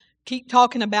keep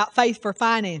talking about faith for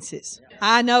finances.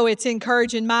 I know it's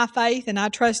encouraging my faith, and I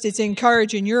trust it's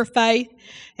encouraging your faith.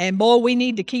 And boy, we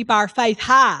need to keep our faith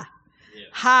high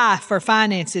for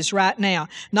finances right now.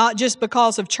 Not just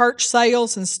because of church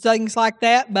sales and things like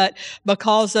that, but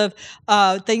because of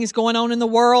things going on in the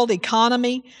world,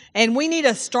 economy. And we need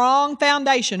a strong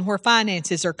foundation where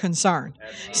finances are concerned.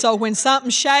 So when something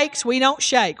shakes, we don't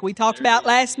shake. We talked about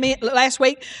last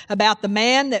week about the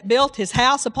man that built his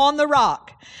house upon the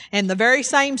rock. And the very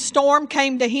same storm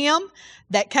came to him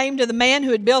that came to the man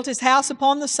who had built his house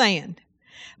upon the sand.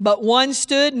 But one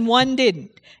stood and one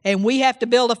didn't. And we have to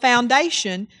build a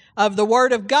foundation of the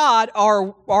Word of God,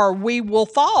 or we will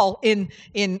fall in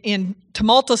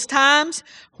tumultuous times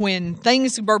when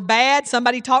things were bad.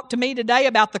 Somebody talked to me today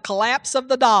about the collapse of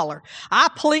the dollar. I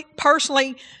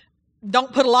personally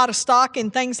don't put a lot of stock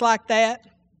in things like that.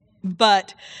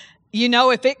 But,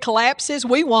 if it collapses,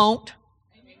 we won't.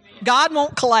 God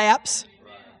won't collapse.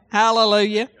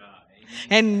 Hallelujah.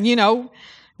 And,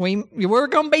 we're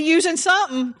going to be using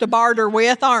something to barter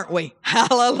with, aren't we?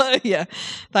 Hallelujah.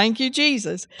 Thank you,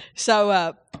 Jesus.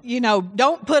 So,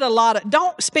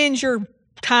 don't spend your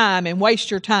time and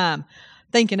waste your time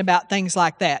thinking about things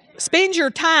like that. Spend your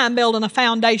time building a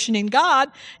foundation in God,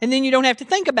 and then you don't have to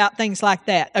think about things like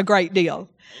that a great deal,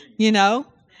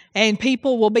 And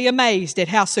people will be amazed at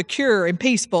how secure and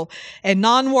peaceful and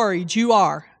non-worried you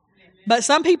are. But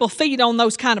some people feed on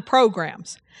those kind of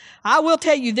programs. I will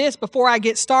tell you this before I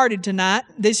get started tonight.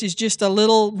 This is just a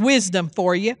little wisdom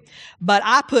for you. But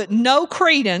I put no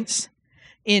credence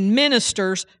in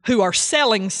ministers who are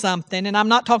selling something. And I'm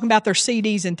not talking about their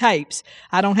CDs and tapes.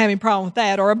 I don't have any problem with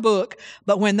that, or a book.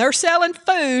 But when they're selling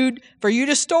food for you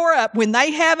to store up, when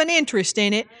they have an interest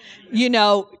in it,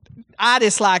 I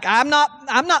just I'm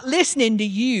not listening to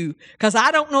you, because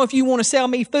I don't know if you want to sell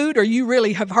me food or you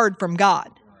really have heard from God.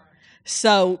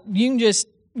 So you can just,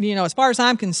 as far as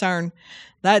I'm concerned,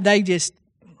 they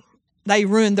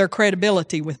ruined their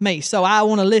credibility with me. So I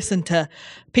want to listen to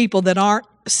people that aren't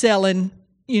selling,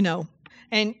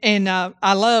 and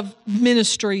I love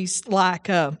ministries like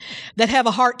that have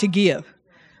a heart to give.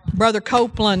 Brother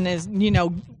Copeland is,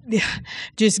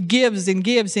 just gives and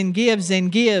gives and gives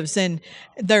and gives, and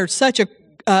there's such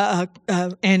and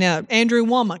Andrew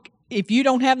Womack. If you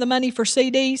don't have the money for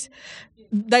CDs,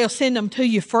 they'll send them to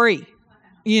you free,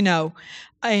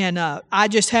 And I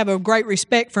just have a great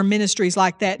respect for ministries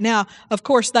like that. Now, of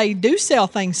course, they do sell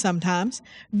things sometimes,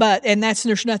 and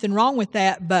there's nothing wrong with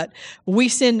that. But we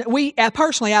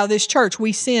personally, out of this church,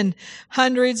 we send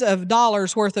hundreds of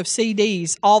dollars worth of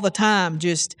CDs all the time,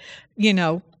 just,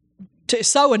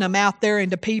 sowing them out there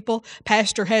into people.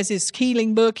 Pastor has his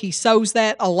healing book. He sows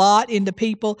that a lot into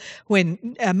people.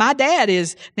 When my dad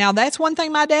now that's one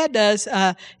thing my dad does.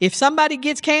 If somebody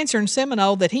gets cancer in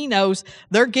Seminole that he knows,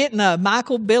 they're getting a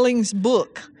Michael Billings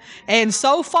book. And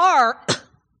so far,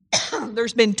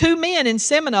 there's been 2 men in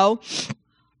Seminole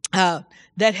that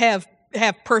have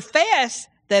professed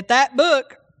that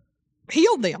book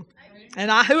healed them. And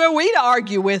who are we to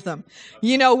argue with them?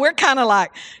 We're kind of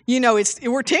like,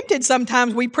 we're tempted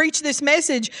sometimes. We preach this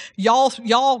message.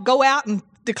 Y'all go out and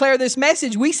declare this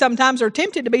message. We sometimes are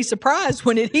tempted to be surprised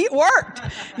when it worked,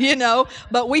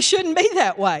 but we shouldn't be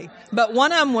that way. But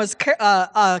one of them was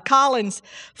Colin's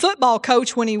football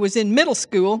coach when he was in middle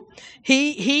school.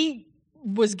 He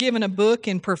was given a book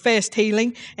and professed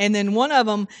healing. And then one of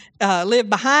them lived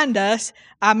behind us.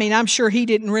 I'm sure he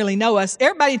didn't really know us.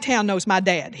 Everybody in town knows my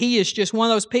dad. He is just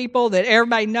one of those people that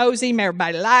everybody knows him.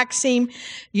 Everybody likes him,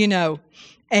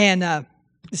 And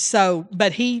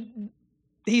but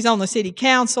he's on the city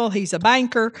council. He's a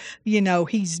banker.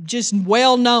 He's just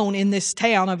well known in this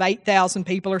town of 8,000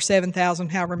 people or 7,000,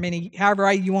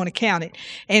 however you want to count it.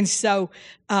 And so,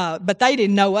 but they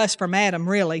didn't know us from Adam,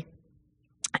 really.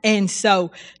 And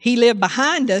so he lived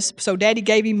behind us, so Daddy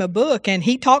gave him a book, and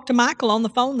he talked to Michael on the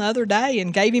phone the other day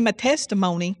and gave him a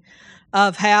testimony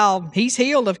of how he's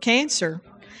healed of cancer.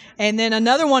 And then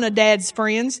another one of Dad's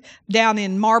friends down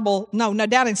in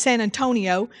San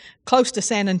Antonio, close to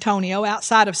San Antonio,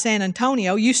 outside of San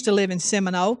Antonio, used to live in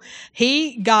Seminole.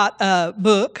 He got a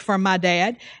book from my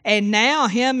dad, and now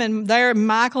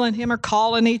Michael and him are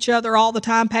calling each other all the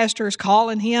time. Pastor is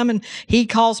calling him, and he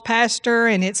calls Pastor,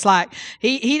 and it's like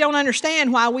he don't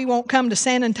understand why we won't come to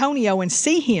San Antonio and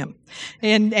see him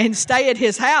and stay at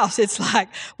his house. It's like,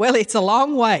 well, it's a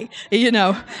long way,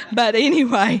 But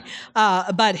anyway,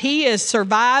 but he is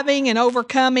surviving and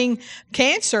overcoming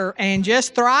cancer and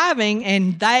just thriving,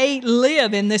 and they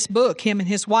live in this book, him and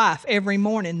his wife, every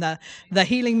morning, the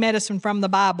Healing Medicine from the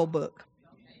Bible book.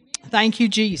 Thank you,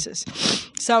 Jesus.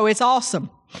 So it's awesome.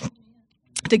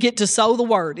 To get to sow the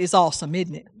word is awesome,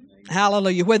 isn't it?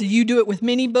 Hallelujah. Whether you do it with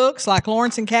mini books like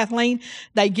Lawrence and Kathleen,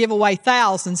 they give away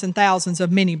thousands and thousands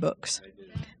of mini books.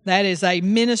 That is a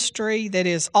ministry that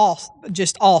is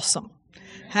just awesome.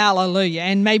 Hallelujah.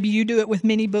 And maybe you do it with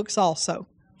mini books also.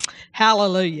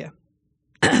 Hallelujah.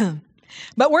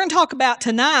 But we're going to talk about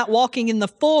tonight walking in the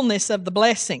fullness of the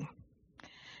blessing.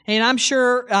 And I'm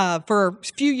sure for a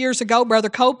few years ago, Brother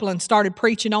Copeland started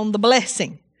preaching on the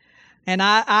blessing. And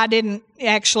I didn't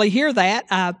actually hear that.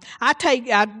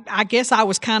 I guess I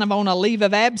was kind of on a leave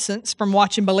of absence from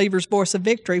watching Believer's Voice of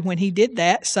Victory when he did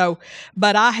that. So,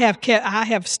 but I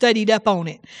have studied up on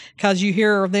it because you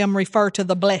hear them refer to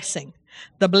the blessing.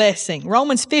 The blessing.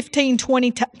 Romans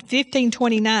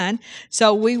 15:29.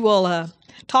 So we will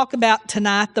talk about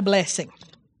tonight the blessing.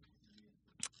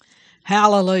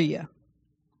 Hallelujah.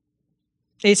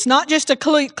 It's not just a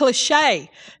cliche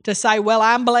to say, well,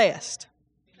 I'm blessed.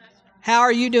 How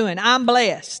are you doing? I'm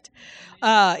blessed.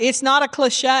 It's not a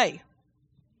cliche.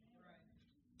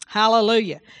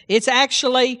 Hallelujah. It's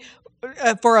actually,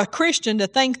 for a Christian to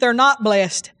think they're not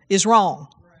blessed is wrong.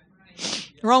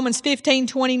 Romans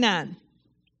 15:29.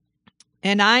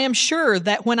 And I am sure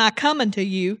that when I come unto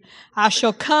you, I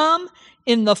shall come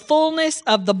in the fullness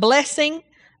of the blessing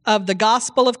of the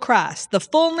gospel of Christ. The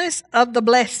fullness of the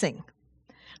blessing.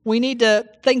 We need to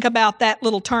think about that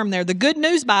little term there. The Good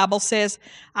News Bible says,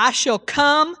 I shall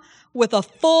come with a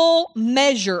full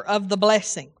measure of the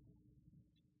blessing.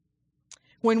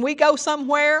 When we go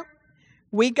somewhere,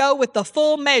 we go with the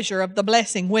full measure of the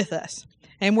blessing with us.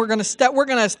 And we're going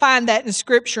to find that in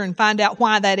Scripture and find out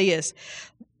why that is.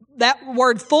 That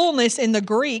word fullness in the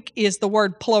Greek is the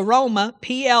word pleroma,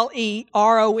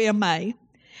 Pleroma,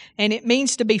 and it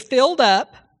means to be filled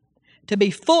up, to be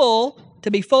full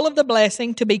of the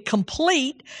blessing, to be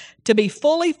complete, to be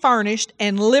fully furnished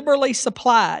and liberally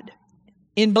supplied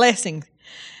in blessing.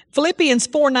 Philippians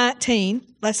 4:19,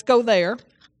 let's go there.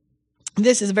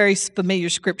 This is a very familiar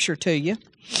scripture to you.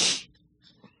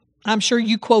 I'm sure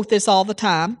you quote this all the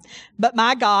time. But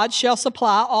my God shall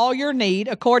supply all your need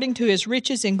according to His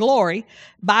riches in glory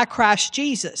by Christ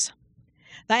Jesus.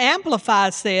 The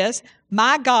Amplified says,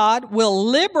 my God will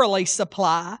liberally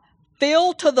supply,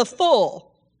 fill to the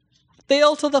full.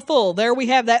 Fill to the full. There we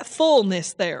have that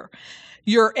fullness there.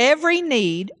 Your every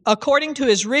need according to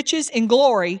His riches in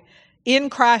glory in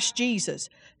Christ Jesus.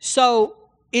 So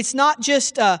it's not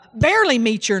just barely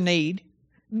meet your need,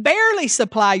 barely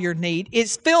supply your need.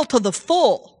 It's fill to the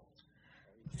full.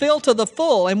 Fill to the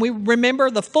full. And we remember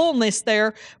the fullness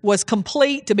there was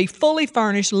complete, to be fully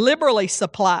furnished, liberally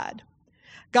supplied.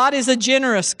 God is a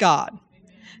generous God.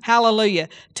 Hallelujah.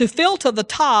 To fill to the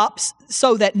tops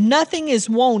so that nothing is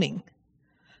wanting.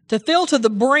 To fill to the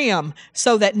brim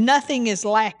so that nothing is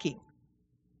lacking.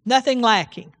 Nothing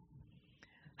lacking.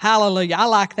 Hallelujah. I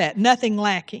like that. Nothing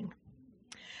lacking.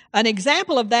 An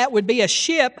example of that would be a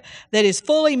ship that is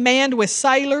fully manned with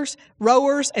sailors,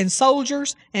 rowers, and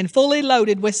soldiers, and fully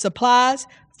loaded with supplies,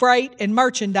 freight, and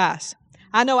merchandise.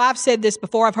 I know I've said this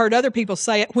before. I've heard other people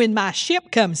say it, when my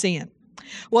ship comes in.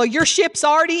 Well, your ship's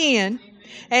already in,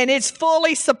 and it's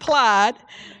fully supplied.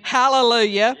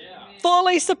 Hallelujah.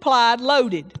 Fully supplied,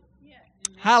 loaded.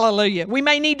 Hallelujah. We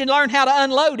may need to learn how to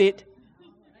unload it,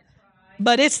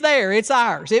 but it's there. It's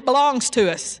ours. It belongs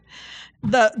to us.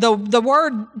 The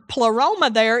word pleroma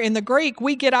there in the Greek,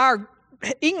 we get our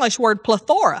English word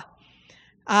plethora.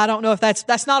 I don't know if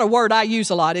that's not a word I use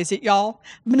a lot, is it, y'all?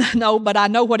 No, but I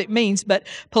know what it means. But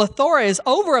plethora is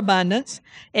overabundance,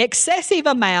 excessive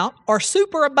amount, or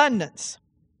superabundance.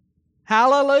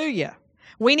 Hallelujah.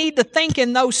 We need to think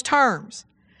in those terms.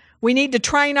 We need to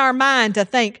train our mind to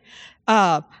think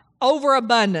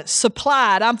overabundance,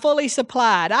 supplied. I'm fully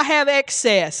supplied. I have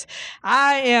excess.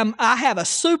 I have a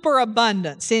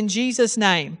superabundance in Jesus'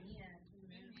 name.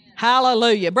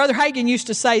 Hallelujah. Brother Hagin used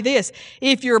to say this,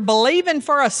 if you're believing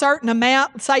for a certain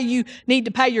amount, say you need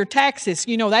to pay your taxes,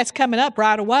 that's coming up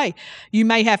right away. You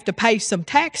may have to pay some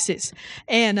taxes.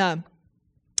 And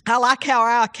I like how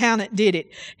our accountant did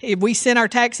it. If we sent our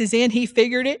taxes in, he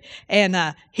figured it,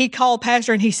 and he called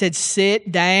Pastor and he said,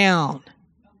 sit down.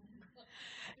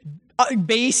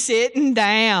 Be sitting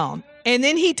down. And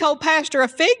then he told Pastor a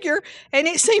figure, and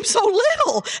it seemed so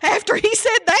little. After he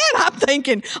said that, I'm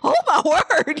thinking, oh my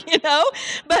word,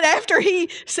 But after he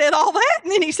said all that,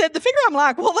 and then he said the figure, I'm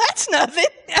like, well, that's nothing.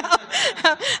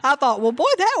 I thought, well, boy,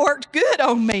 that worked good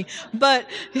on me. But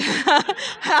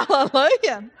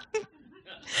hallelujah.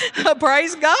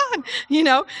 Praise God,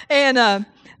 and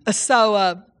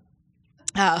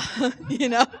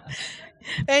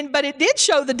But it did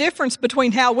show the difference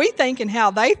between how we think and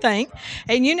how they think.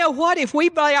 And you know what? If we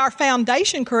lay our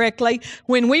foundation correctly,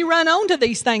 when we run onto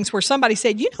these things where somebody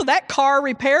said, you know, that car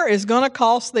repair is going to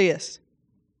cost this.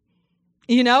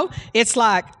 You know, it's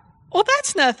like, well,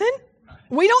 that's nothing.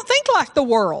 We don't think like the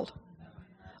world.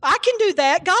 I can do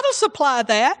that. God will supply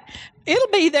that.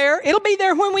 It'll be there. It'll be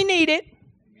there when we need it.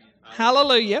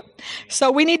 Hallelujah.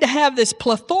 So we need to have this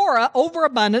plethora,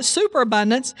 overabundance,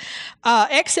 superabundance,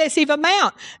 excessive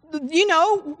amount. You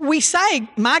know, we say,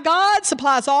 my God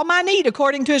supplies all my need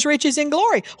according to his riches in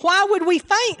glory. Why would we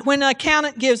faint when an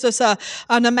accountant gives us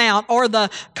an amount, or the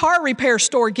car repair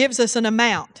store gives us an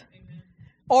amount?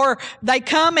 Or they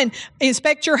come and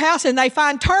inspect your house and they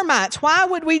find termites. Why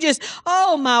would we just,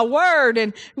 oh my word,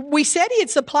 and we said he'd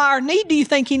supply our need. Do you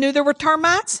think he knew there were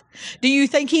termites? Do you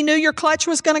think he knew your clutch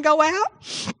was going to go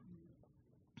out?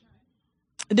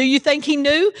 Do you think he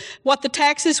knew what the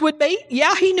taxes would be?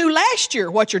 Yeah, he knew last year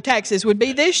what your taxes would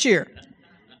be this year.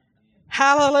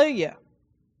 Hallelujah.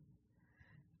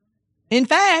 In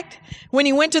fact, when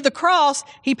he went to the cross,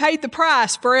 he paid the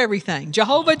price for everything.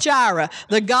 Jehovah Jireh,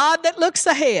 the God that looks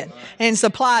ahead and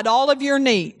supplied all of your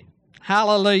need.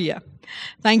 Hallelujah.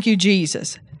 Thank you,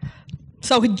 Jesus.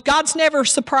 So God's never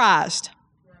surprised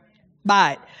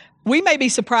by it. We may be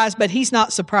surprised, but he's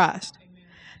not surprised.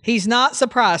 He's not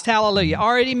surprised. Hallelujah.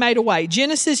 Already made a way.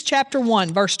 Genesis chapter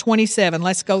 1, verse 27.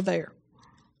 Let's go there.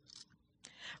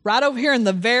 Right over here in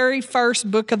the very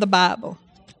first book of the Bible.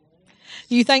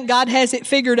 You think God has it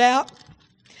figured out?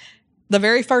 The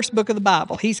very first book of the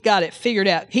Bible. He's got it figured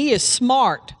out. He is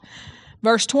smart.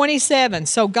 Verse 27.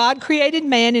 So God created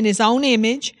man in his own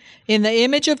image. In the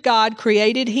image of God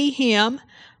created he him.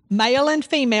 Male and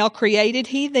female created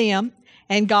he them.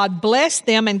 And God blessed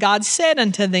them, and God said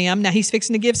unto them, now he's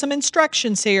fixing to give some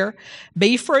instructions here.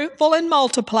 Be fruitful and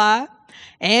multiply,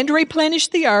 and replenish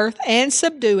the earth, and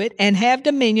subdue it, and have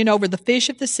dominion over the fish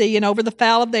of the sea, and over the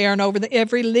fowl of the air, and over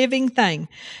every living thing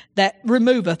that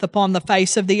removeth upon the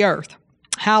face of the earth.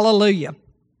 Hallelujah.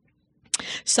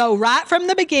 So right from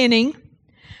the beginning,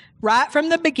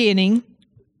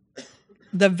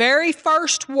 the very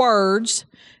first words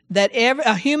that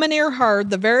a human ear heard,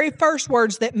 the very first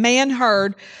words that man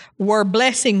heard were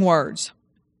blessing words.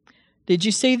 Did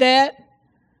you see that?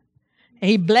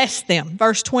 He blessed them.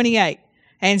 Verse 28.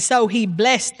 And so he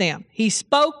blessed them. He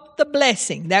spoke the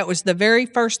blessing. That was the very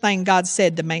first thing God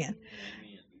said to man.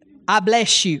 I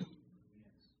bless you.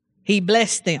 He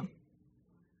blessed them.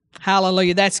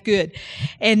 Hallelujah. That's good.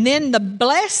 And then the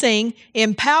blessing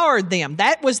empowered them.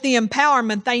 That was the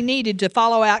empowerment they needed to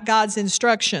follow out God's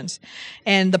instructions.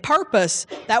 And the purpose,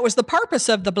 that was the purpose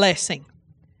of the blessing,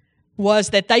 was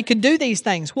that they could do these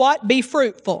things. What? Be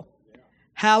fruitful.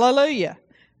 Hallelujah.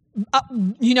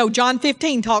 You know, John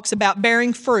 15 talks about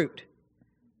bearing fruit.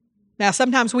 Now,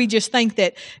 sometimes we just think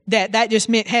that just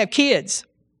meant have kids.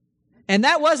 And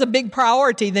that was a big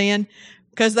priority then,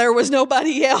 because there was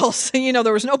nobody else,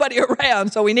 there was nobody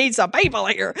around, so we need some people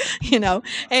here,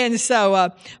 And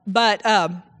so,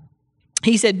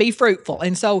 he said, be fruitful.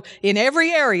 And so in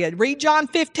every area, read John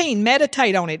 15,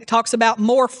 meditate on it. It talks about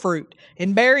more fruit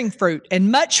and bearing fruit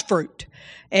and much fruit.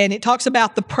 And it talks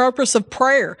about the purpose of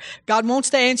prayer. God wants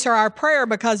to answer our prayer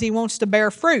because he wants to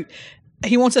bear fruit.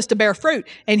 He wants us to bear fruit,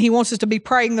 and he wants us to be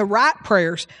praying the right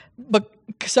prayers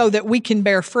so that we can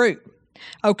bear fruit.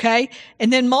 Okay?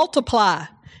 And then multiply.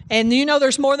 And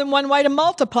there's more than one way to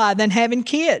multiply than having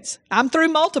kids. I'm through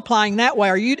multiplying that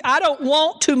way. I don't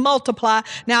want to multiply.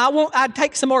 Now, I'd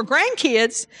take some more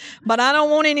grandkids, but I don't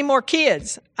want any more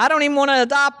kids. I don't even want to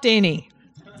adopt any,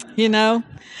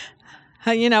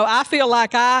 I feel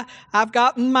like I've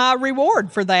gotten my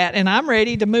reward for that, and I'm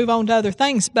ready to move on to other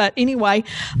things. But anyway,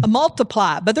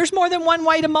 multiply. But there's more than one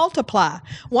way to multiply.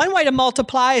 One way to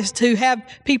multiply is to have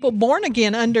people born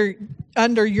again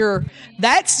under your,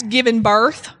 that's giving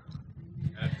birth.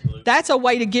 Absolutely. That's a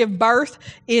way to give birth,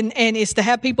 and is to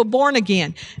have people born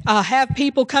again. Have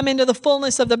people come into the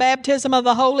fullness of the baptism of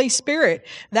the Holy Spirit.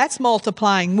 That's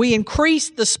multiplying. We increase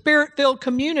the Spirit-filled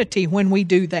community when we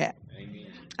do that.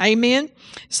 Amen.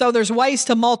 So there's ways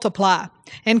to multiply.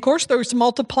 And of course, there's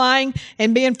multiplying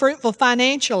and being fruitful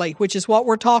financially, which is what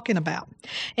we're talking about.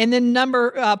 And then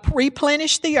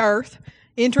replenish the earth.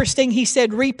 Interesting, he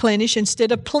said replenish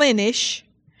instead of plenish.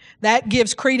 That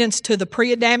gives credence to the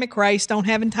pre-Adamic race. Don't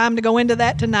have time to go into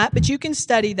that tonight, but you can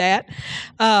study that.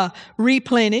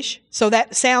 Replenish. So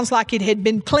that sounds like it had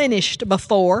been plenished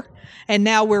before, and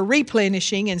now we're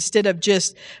replenishing instead of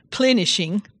just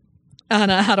plenishing. And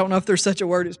I don't know if there's such a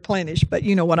word as plenish, but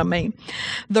you know what I mean.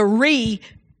 The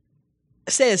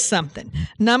says something.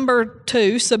 Number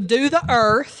 2, subdue the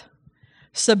earth.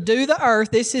 Subdue the earth.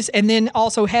 And then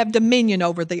also have dominion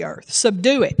over the earth.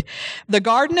 Subdue it. The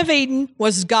Garden of Eden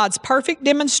was God's perfect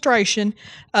demonstration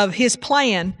of his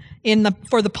plan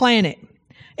for the planet.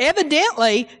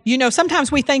 Evidently,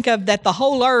 sometimes we think of that the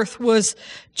whole earth was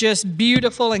just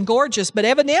beautiful and gorgeous, but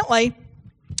evidently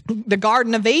the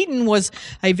Garden of Eden was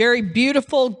a very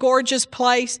beautiful, gorgeous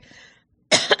place,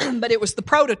 but it was the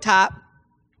prototype.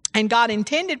 And God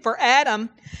intended for Adam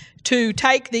to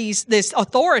take this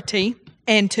authority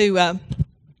and to,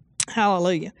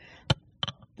 hallelujah,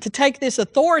 to take this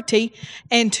authority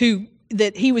and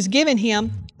that he was giving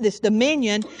him this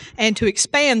dominion and to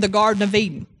expand the Garden of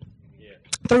Eden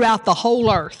throughout the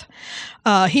whole earth.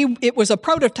 It was a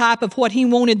prototype of what he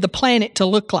wanted the planet to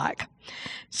look like.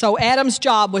 So Adam's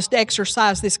job was to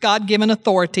exercise this God-given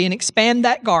authority and expand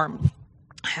that garden.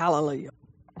 Hallelujah.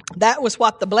 That was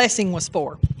what the blessing was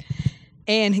for.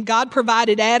 And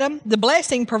the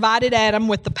blessing provided Adam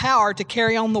with the power to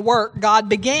carry on the work God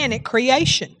began at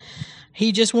creation.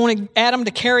 He just wanted Adam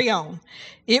to carry on.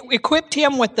 It equipped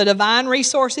him with the divine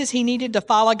resources he needed to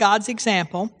follow God's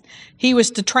example. He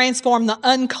was to transform the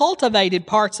uncultivated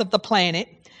parts of the planet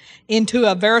into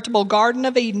a veritable Garden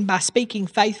of Eden by speaking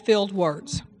faith-filled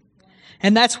words.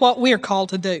 And that's what we're called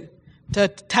to do, to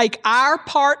take our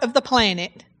part of the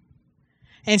planet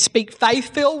and speak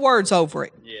faith-filled words over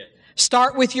it. Yeah.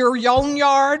 Start with your own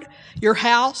yard, your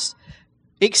house,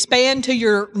 expand to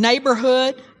your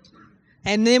neighborhood,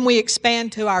 and then we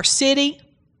expand to our city,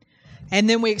 and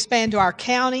then we expand to our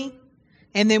county,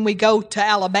 and then we go to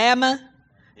Alabama,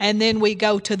 and then we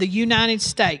go to the United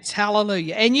States.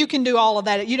 Hallelujah. And you can do all of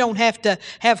that. You don't have to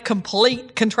have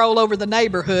complete control over the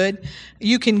neighborhood.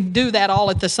 You can do that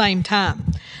all at the same time.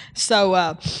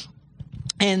 So,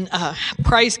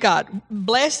 praise God.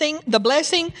 The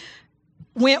blessing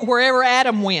went wherever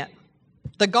Adam went.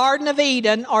 The Garden of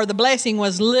Eden, or the blessing,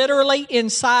 was literally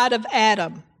inside of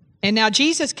Adam. And now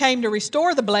Jesus came to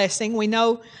restore the blessing. We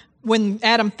know when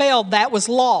Adam fell, that was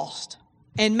lost.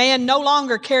 And man no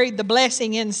longer carried the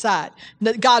blessing inside.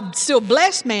 God still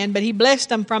blessed man, but he blessed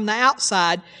them from the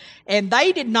outside. And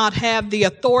they did not have the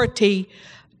authority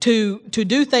to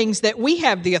do things that we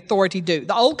have the authority to do.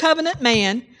 The old covenant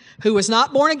man who was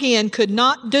not born again could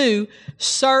not do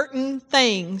certain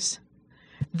things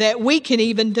that we can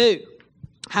even do.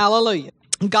 Hallelujah.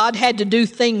 God had to do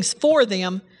things for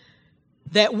them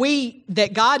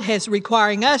that God has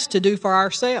requiring us to do for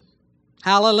ourselves.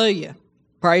 Hallelujah.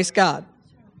 Praise God.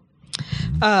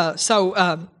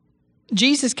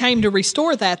 Jesus came to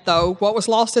restore that, though, what was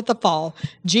lost at the fall.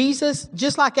 Jesus,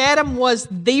 just like Adam was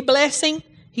the blessing,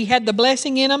 he had the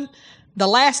blessing in him. The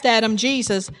last Adam,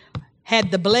 Jesus,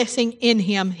 had the blessing in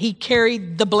him. He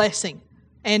carried the blessing.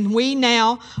 And we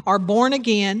now are born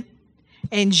again,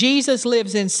 and Jesus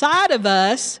lives inside of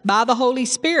us by the Holy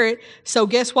Spirit. So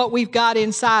guess what we've got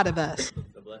inside of us?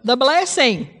 The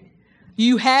blessing.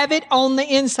 You have it on the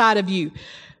inside of you.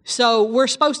 So we're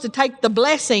supposed to take the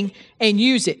blessing and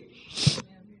use it.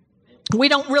 We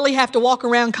don't really have to walk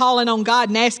around calling on God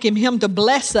and asking him to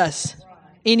bless us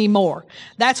anymore.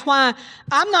 That's why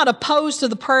I'm not opposed to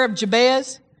the prayer of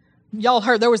Jabez. Y'all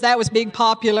heard that was big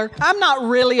popular. I'm not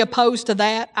really opposed to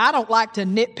that. I don't like to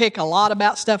nitpick a lot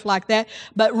about stuff like that.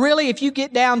 But really, if you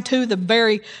get down to the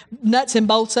very nuts and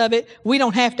bolts of it, we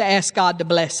don't have to ask God to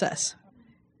bless us.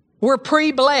 We're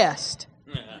pre-blessed.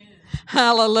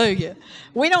 Hallelujah.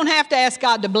 We don't have to ask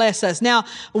God to bless us. Now,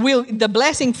 the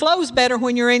blessing flows better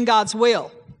when you're in God's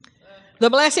will. The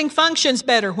blessing functions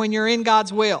better when you're in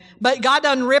God's will. But God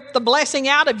doesn't rip the blessing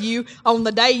out of you on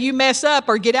the day you mess up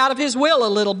or get out of his will a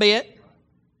little bit.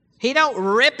 He don't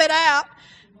rip it out.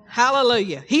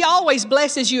 Hallelujah. He always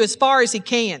blesses you as far as he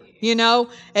can.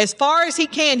 As far as he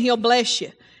can, he'll bless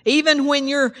you. Even when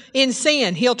you're in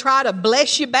sin, he'll try to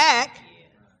bless you back.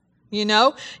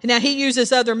 Now he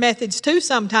uses other methods too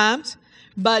sometimes,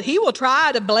 but he will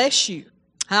try to bless you.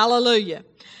 Hallelujah.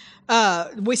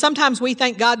 Sometimes we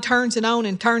think God turns it on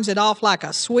and turns it off like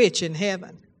a switch in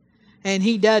heaven. And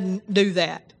he doesn't do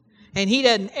that. And he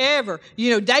doesn't ever.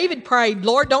 David prayed,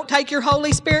 Lord, don't take your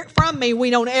Holy Spirit from me. We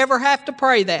don't ever have to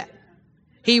pray that.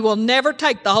 He will never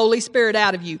take the Holy Spirit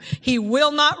out of you. He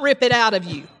will not rip it out of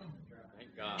you.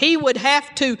 He would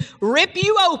have to rip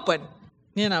you open.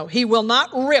 He will not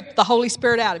rip the Holy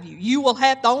Spirit out of you.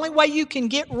 The only way you can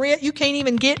get rid, you can't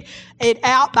even get it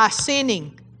out by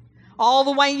sinning. All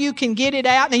the way you can get it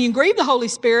out, and you can grieve the Holy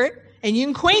Spirit, and you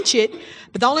can quench it,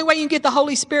 but the only way you can get the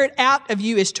Holy Spirit out of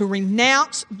you is to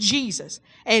renounce Jesus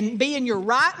and be in your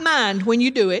right mind when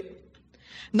you do it,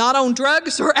 not on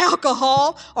drugs or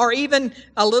alcohol or even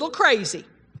a little crazy.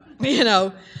 You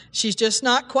know, she's just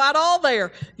not quite all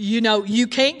there. You know, you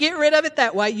can't get rid of it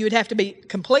that way. You would have to be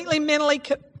completely mentally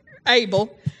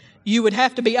able. You would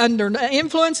have to be under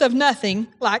influence of nothing,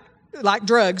 like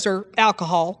drugs or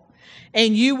alcohol.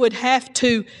 And you would have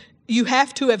to, you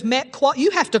have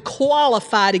to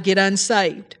qualify to get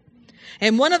unsaved.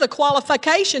 And one of the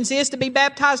qualifications is to be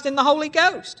baptized in the Holy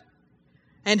Ghost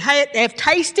and have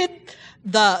tasted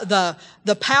the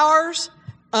powers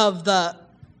of the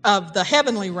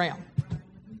heavenly realm,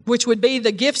 which would be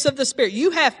the gifts of the Spirit.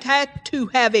 You have to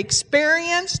have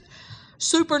experienced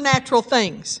supernatural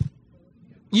things.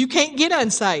 You can't get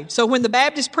unsaved. So when the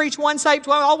Baptists preach once saved,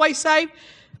 always saved,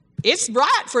 it's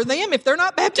right for them. If they're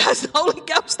not baptized in the Holy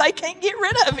Ghost, they can't get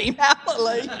rid of Him.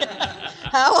 Hallelujah.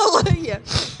 Hallelujah.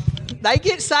 They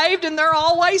get saved and they're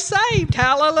always saved.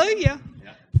 Hallelujah.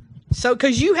 So,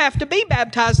 because you have to be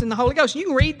baptized in the Holy Ghost. You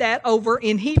can read that over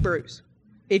in Hebrews.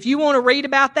 If you want to read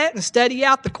about that and study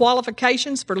out the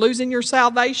qualifications for losing your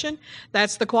salvation,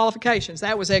 that's the qualifications.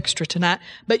 That was extra tonight.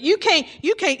 But you can't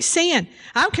sin.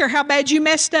 I don't care how bad you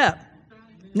messed up.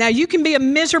 Now, you can be a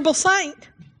miserable saint.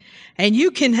 And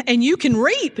you can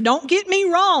reap. Don't get me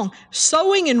wrong.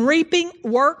 Sowing and reaping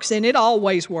works, and it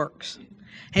always works.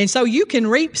 And so you can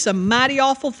reap some mighty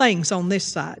awful things on this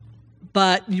side.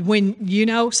 But when,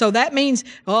 so that means,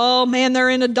 oh man, they're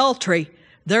in adultery.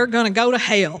 They're going to go to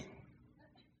hell.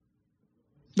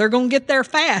 They're going to get there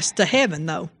fast to heaven,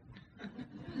 though.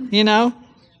 The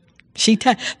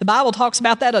Bible talks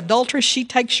about that adulteress. She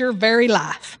takes your very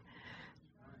life.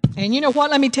 And you know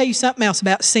what? Let me tell you something else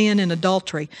about sin and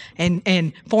adultery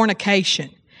and fornication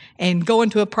and going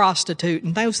to a prostitute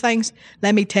and those things.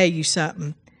 Let me tell you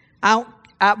something.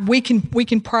 We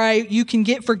can pray. You can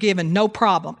get forgiven. No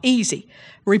problem. Easy.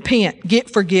 Repent. Get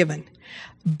forgiven.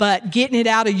 But getting it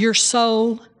out of your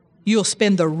soul, you'll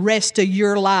spend the rest of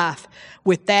your life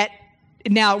with that.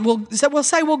 Now, we'll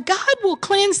say, well, God will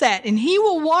cleanse that and He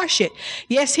will wash it.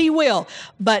 Yes, He will.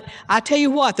 But I tell you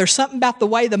what, there's something about the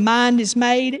way the mind is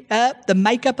made up, the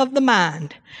makeup of the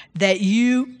mind, that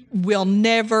you will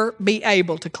never be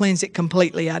able to cleanse it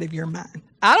completely out of your mind.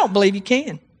 I don't believe you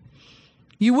can.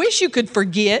 You wish you could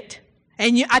forget.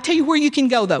 And I tell you where you can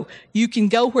go, though. You can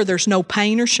go where there's no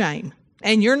pain or shame.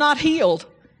 And you're not healed.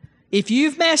 If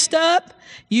you've messed up,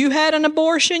 you had an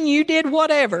abortion, you did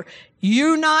whatever,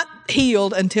 you're not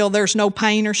healed until there's no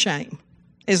pain or shame.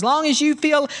 As long as you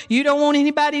feel you don't want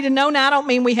anybody to know. Now, I don't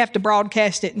mean we have to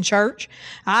broadcast it in church.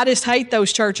 I just hate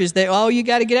those churches that, you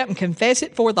got to get up and confess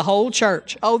it for the whole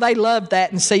church. Oh, they loved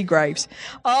that in Seagraves.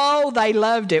 Oh, they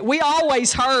loved it. We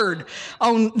always heard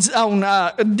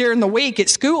during the week at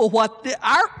school we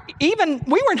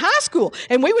were in high school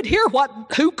and we would hear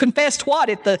who confessed what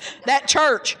at that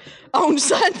church on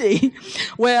Sunday.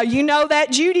 Well,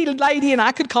 that Judy lady, and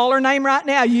I could call her name right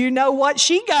now, what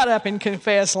she got up and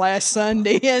confessed last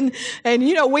Sunday. And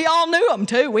we all knew them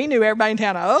too. We knew everybody in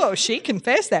town. Oh, she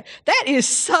confessed that. That is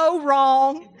so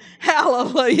wrong.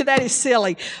 Hallelujah. That is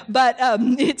silly. But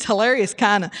it's hilarious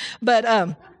kind of. But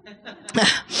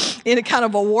in a kind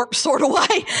of a warped sort of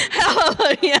way.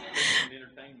 Hallelujah.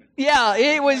 Yeah,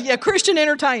 it was Christian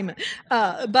entertainment.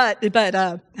 But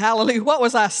hallelujah, what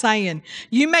was I saying?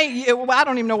 I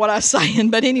don't even know what I was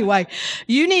saying, but anyway,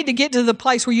 you need to get to the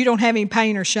place where you don't have any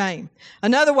pain or shame.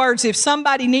 In other words, if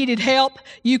somebody needed help,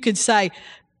 you could say,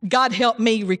 God helped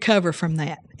me recover from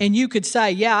that. And you could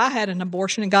say, yeah, I had an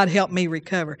abortion and God helped me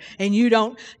recover. And it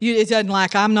doesn't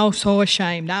like, I'm so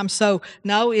ashamed.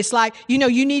 No, it's like,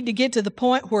 you need to get to the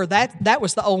point where that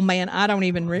was the old man. I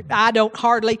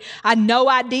know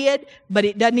I did, but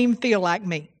it doesn't even feel like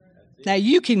me. Now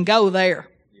you can go there.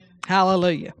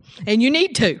 Hallelujah. And you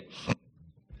need to,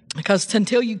 because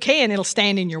until you can, it'll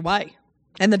stand in your way.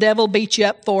 And the devil will beat you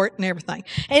up for it and everything.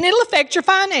 And it'll affect your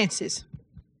finances.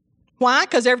 Why?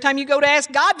 Because every time you go to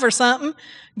ask God for something,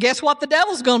 guess what the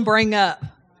devil's going to bring up?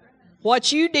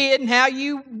 What you did and how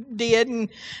you did. And,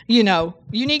 you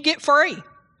need to get free.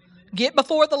 Get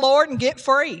before the Lord and get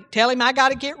free. Tell Him, I got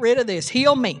to get rid of this.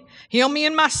 Heal me. Heal me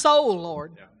in my soul,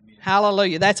 Lord.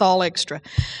 Hallelujah. That's all extra.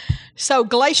 So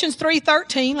Galatians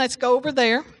 3:13, let's go over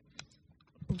there.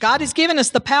 God has given us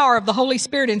the power of the Holy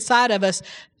Spirit inside of us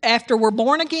after we're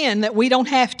born again, that we don't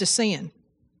have to sin.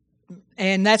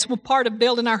 And that's part of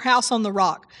building our house on the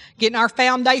rock, getting our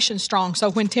foundation strong so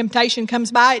when temptation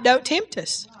comes by, it don't tempt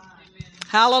us. Amen.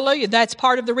 Hallelujah. That's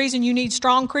part of the reason you need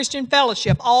strong Christian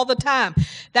fellowship all the time.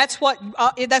 That's why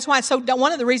it's so,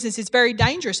 one of the reasons it's very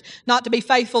dangerous not to be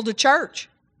faithful to church.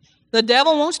 The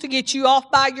devil wants to get you off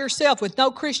by yourself with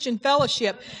no Christian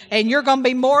fellowship, and you're going to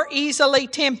be more easily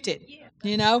tempted.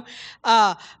 You know,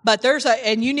 but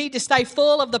and you need to stay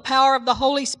full of the power of the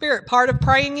Holy Spirit. Part of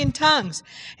praying in tongues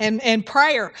and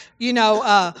prayer.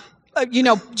 Jesus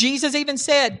even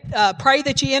said, "Pray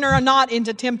that ye enter not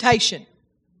into temptation."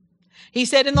 He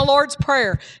said in the Lord's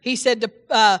Prayer, He said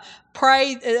to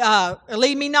pray,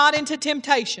 "Lead me not into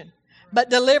temptation, but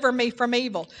deliver me from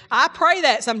evil." I pray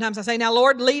that sometimes. I say, "Now,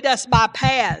 Lord, lead us by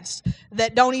paths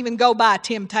that don't even go by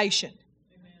temptation."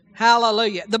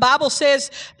 Hallelujah. The Bible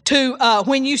says to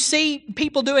when you see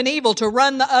people doing evil, to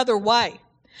run the other way.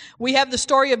 We have the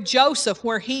story of Joseph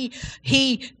where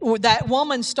that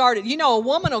woman started. A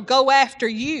woman will go after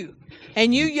you.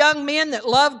 And you young men that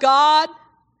love God,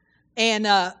 and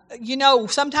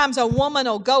sometimes a woman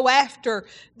will go after,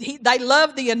 they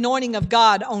love the anointing of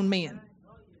God on men.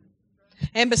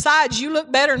 And besides, you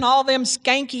look better than all them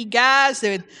skanky guys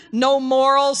that no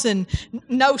morals and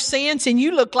no sense, and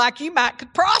you look like you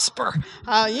could prosper.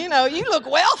 You look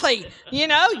wealthy. You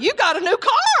got a new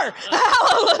car.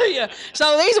 Hallelujah.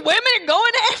 So these women are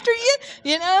going after you,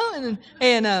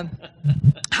 and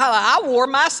I wore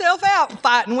myself out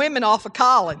fighting women off of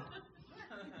Colin.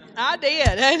 I did.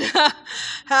 And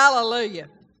hallelujah.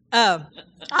 I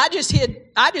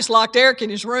just locked Eric in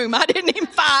his room. I didn't even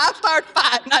fight. I started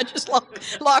fighting. I just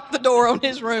locked the door on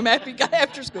his room after he got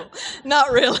after school.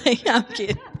 Not really. I'm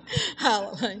kidding.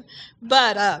 Hallelujah.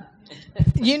 But,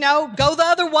 go the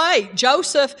other way.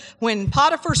 Joseph, when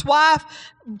Potiphar's wife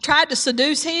tried to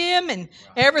seduce him and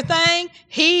everything,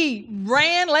 he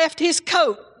ran, left his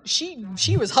coat.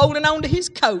 She was holding on to his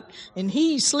coat, and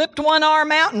he slipped one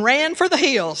arm out and ran for the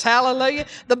hills. Hallelujah.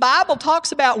 The Bible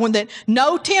talks about when that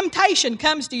no temptation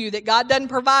comes to you that God doesn't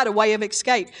provide a way of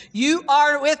escape. You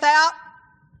are without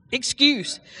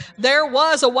excuse. There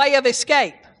was a way of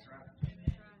escape.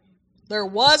 There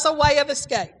was a way of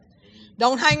escape.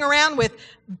 Don't hang around with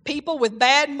people with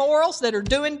bad morals that are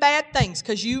doing bad things,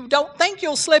 because you don't think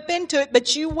you'll slip into it,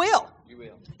 but you will.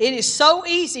 It is so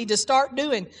easy to start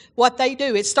doing what they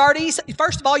do.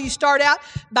 First of all, you start out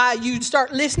by you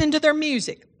start listening to their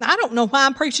music. I don't know why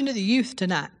I'm preaching to the youth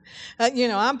tonight. But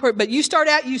you start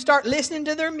out, you start listening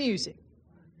to their music,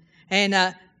 and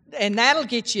that'll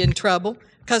get you in trouble,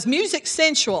 because music's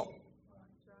sensual,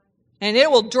 and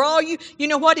it will draw you. You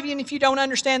know what? Even if you don't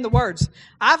understand the words,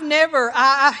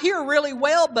 I hear really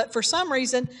well, but for some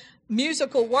reason,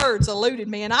 musical words eluded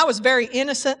me, and I was very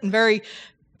innocent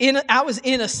and I was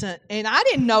innocent, and I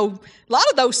didn't know a lot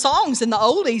of those songs in the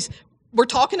oldies were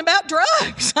talking about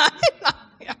drugs. I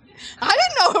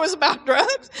didn't know it was about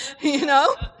drugs,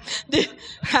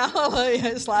 Hallelujah.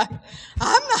 It's like,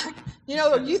 I'm not,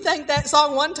 you think that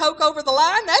song One Toke Over the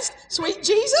Line, that's Sweet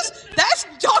Jesus? That's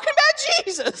talking about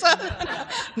Jesus.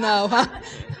 No. I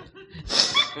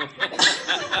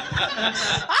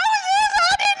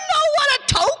didn't know what a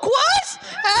toke was.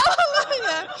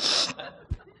 Hallelujah.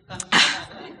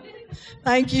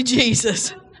 Thank you,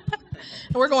 Jesus.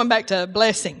 We're going back to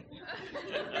blessing.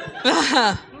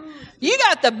 You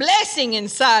got the blessing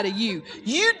inside of you.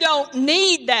 You don't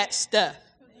need that stuff.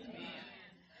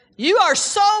 You are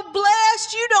so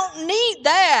blessed, you don't need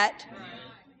that.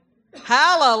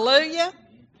 Hallelujah.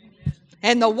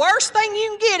 And the worst thing you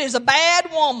can get is a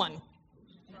bad woman.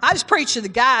 I just preach to the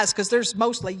guys, because there's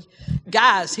mostly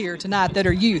guys here tonight that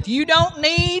are youth. You don't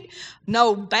need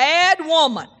no bad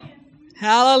woman.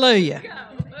 Hallelujah.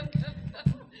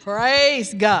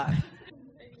 Praise God.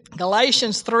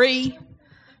 Galatians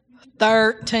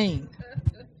 3:13.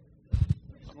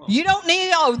 You don't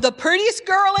need the prettiest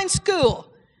girl in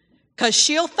school, because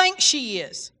she'll think she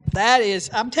is. That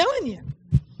is, I'm telling you.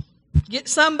 Get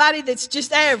somebody that's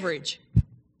just average.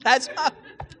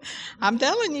 I'm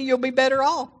telling you, you'll be better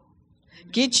off.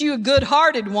 Get you a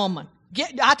good-hearted woman.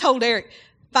 I told Eric,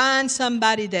 find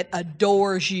somebody that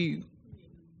adores you.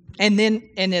 And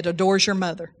it adores your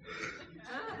mother.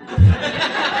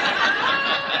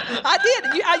 I did.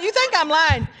 You think I'm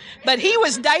lying. But he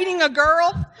was dating a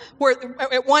girl where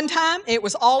at one time it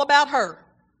was all about her.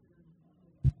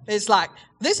 It's like,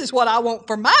 this is what I want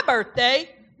for my birthday.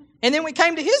 And then when it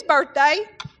came to his birthday,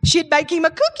 she'd bake him a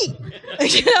cookie.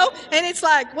 And it's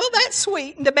like, well, that's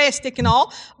sweet and domestic and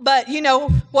all. But,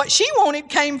 what she wanted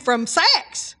came from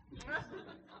Saks.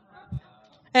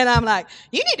 And I'm like,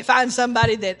 you need to find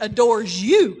somebody that adores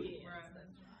you.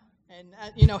 And,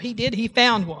 he did. He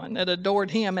found one that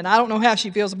adored him. And I don't know how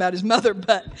she feels about his mother,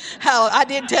 but I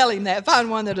did tell him that. Find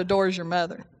one that adores your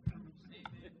mother.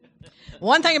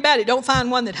 One thing about it, don't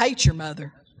find one that hates your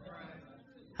mother.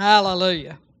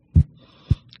 Hallelujah.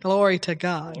 Glory to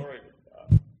God.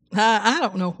 I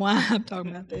don't know why I'm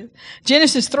talking about this.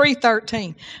 Genesis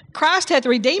 3:13. Christ hath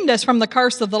redeemed us from the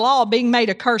curse of the law, being made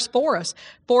a curse for us.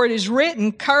 For it is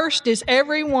written, cursed is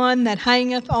every one that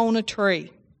hangeth on a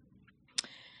tree.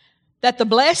 That the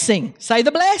blessing, say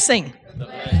the blessing,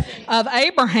 of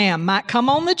Abraham might come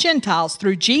on the Gentiles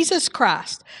through Jesus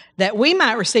Christ, that we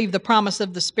might receive the promise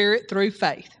of the Spirit through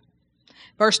faith.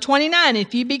 Verse 29,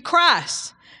 if ye be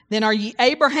Christ, then are ye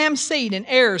Abraham's seed and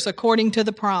heirs according to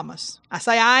the promise. I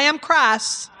say, I am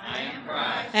Christ,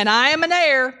 and I am an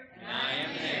heir,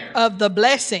 of the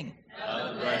blessing.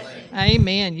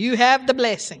 Amen. You have the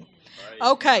blessing.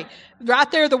 Okay,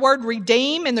 right there the word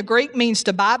redeem in the Greek means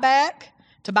to buy back,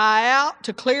 to buy out,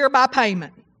 to clear by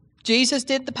payment. Jesus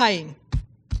did the paying.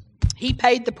 He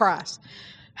paid the price.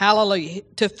 Hallelujah.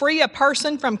 To free a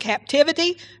person from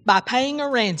captivity by paying a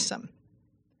ransom.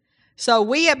 So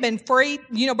we have been freed.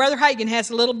 You know, Brother Hagin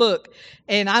has a little book,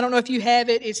 and I don't know if you have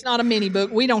it. It's not a mini book.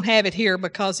 We don't have it here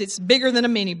because it's bigger than a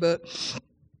mini book,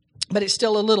 but it's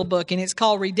still a little book, and it's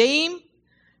called Redeem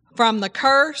from the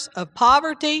Curse of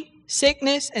Poverty,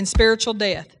 Sickness, and Spiritual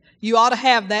Death. You ought to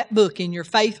have that book in your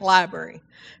faith library.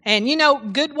 And, you know,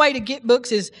 good way to get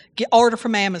books is order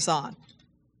from Amazon.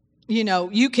 You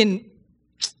know, you can,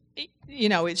 you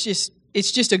know, it's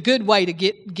just a good way to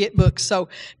get books. So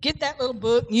get that little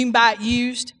book. You can buy it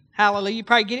used. Hallelujah. You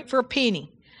probably get it for a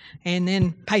penny. And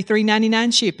then pay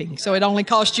 $3.99 shipping. So it only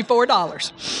costs you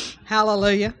 $4.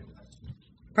 Hallelujah.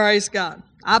 Praise God.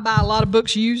 I buy a lot of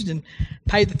books used and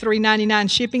pay the $3.99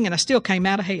 shipping, and I still came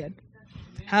out ahead.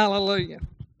 Hallelujah.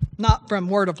 Not from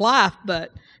Word of Life,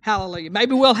 but hallelujah.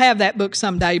 Maybe we'll have that book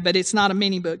someday, but it's not a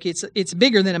mini book. It's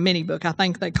bigger than a mini book. I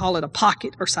think they call it a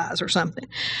pocket or size or something.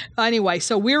 Anyway,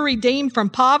 so we're redeemed from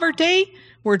poverty,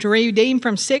 we're redeemed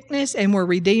from sickness, and we're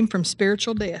redeemed from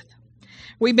spiritual death.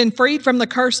 We've been freed from the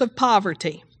curse of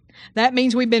poverty. That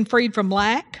means we've been freed from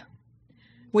lack.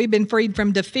 We've been freed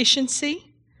from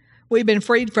deficiency. We've been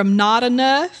freed from not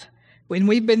enough. When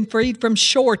we've been freed from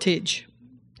shortage.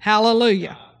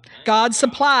 Hallelujah. God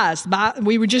supplies,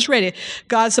 we were just read it,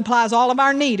 God supplies all of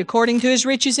our need according to His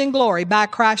riches in glory by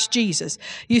Christ Jesus.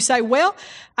 You say, well,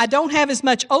 I don't have as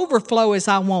much overflow as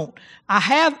I want.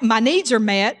 My needs are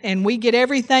met and we get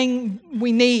everything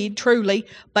we need truly,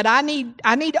 but I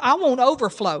want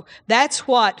overflow. That's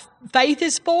what faith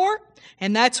is for,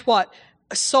 and that's what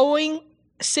sowing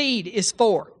seed is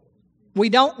for.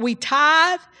 We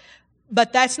tithe,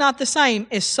 but that's not the same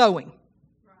as sowing.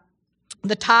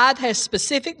 The tithe has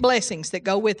specific blessings that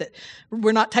go with it.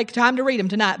 We're not taking time to read them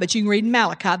tonight, but you can read in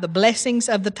Malachi, the blessings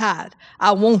of the tithe.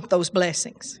 I want those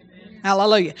blessings. Amen.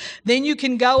 Hallelujah. Then you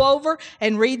can go over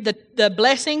and read the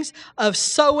blessings of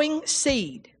sowing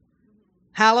seed.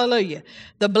 Hallelujah.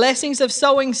 The blessings of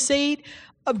sowing seed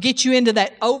get you into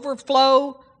that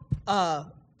overflow.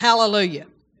 Hallelujah.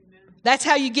 That's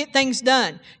how you get things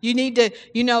done. You need to,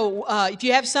 if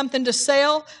you have something to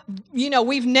sell,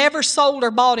 we've never sold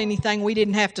or bought anything we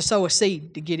didn't have to sow a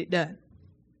seed to get it done.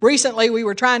 Recently, we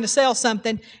were trying to sell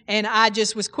something, and I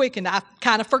just was quickened. I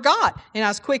kind of forgot, and I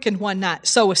was quickened one night,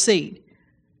 sow a seed.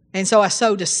 And so I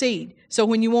sowed a seed. So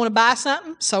when you want to buy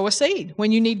something, sow a seed.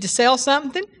 When you need to sell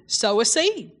something, sow a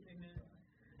seed.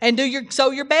 Amen. And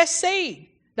sow your best seed.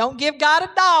 Don't give God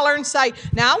 $1 and say,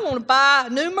 now I want to buy a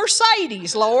new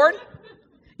Mercedes, Lord.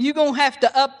 You're going to have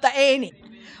to up the ante.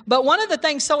 But one of the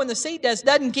things sowing the seed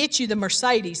doesn't get you the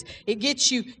Mercedes.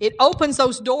 It opens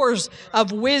those doors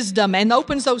of wisdom and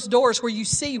opens those doors where you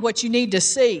see what you need to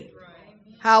see.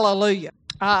 Hallelujah.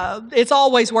 It's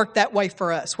always worked that way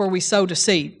for us, where we sowed a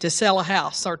seed to sell a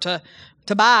house or to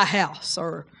buy a house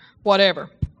or whatever.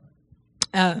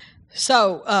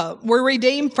 So we're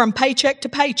redeemed from paycheck to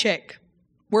paycheck.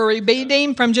 We're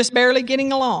redeemed from just barely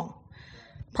getting along.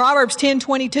 Proverbs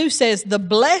 10:22 says, the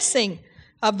blessing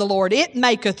of the Lord, it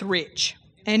maketh rich,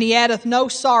 and He addeth no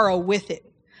sorrow with it.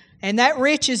 And that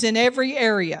rich is in every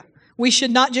area. It's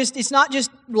not just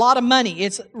a lot of money.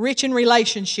 It's rich in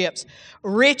relationships,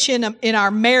 rich in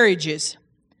our marriages.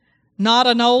 Not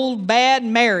an old bad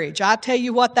marriage. I tell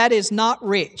you what, that is not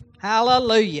rich.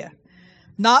 Hallelujah.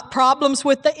 Not problems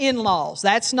with the in-laws.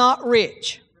 That's not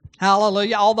rich.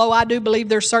 Hallelujah. Although I do believe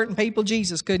there's certain people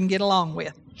Jesus couldn't get along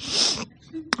with.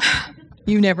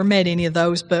 You've never met any of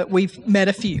those, but we've met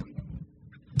a few.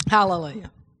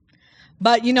 Hallelujah.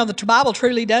 But the Bible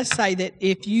truly does say that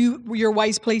if your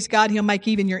ways please God, He'll make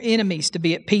even your enemies to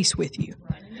be at peace with you.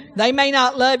 They may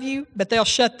not love you, but they'll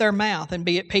shut their mouth and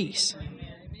be at peace.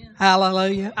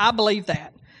 Hallelujah. I believe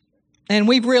that. And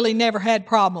we've really never had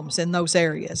problems in those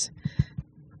areas.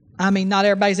 I mean, not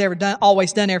everybody's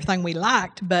always done everything we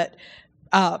liked, but,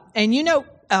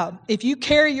 if you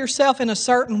carry yourself in a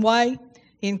certain way,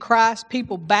 in Christ,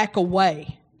 people back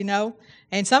away, you know.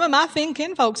 And some of my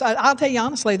kin folks, I'll tell you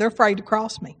honestly, they're afraid to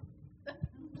cross me.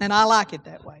 And I like it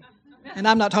that way. And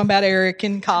I'm not talking about Eric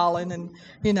and Colin and,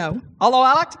 you know, although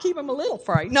I like to keep them a little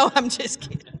afraid. No, I'm just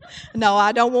kidding. No,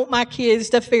 I don't want my kids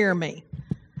to fear me.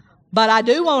 But I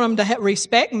do want them to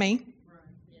respect me.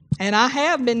 And I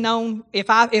have been known, if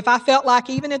I felt like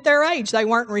even at their age they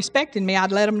weren't respecting me,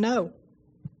 I'd let them know.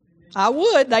 I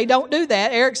would. They don't do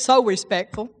that. Eric's so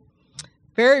respectful.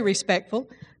 Very respectful.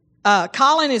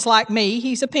 Colin is like me.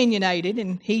 He's opinionated,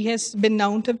 and he has been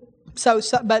known to.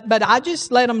 But I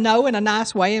just let them know in a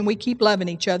nice way, and we keep loving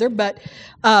each other. But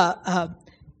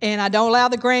and I don't allow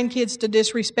the grandkids to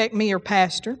disrespect me or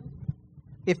pastor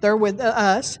if they're with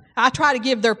us. I try to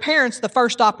give their parents the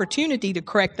first opportunity to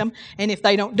correct them, and if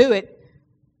they don't do it,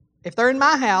 if they're in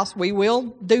my house, we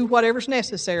will do whatever's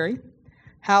necessary.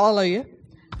 Hallelujah.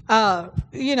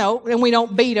 You know, and we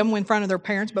don't beat them in front of their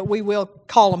parents, but we will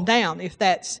call them down if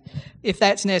that's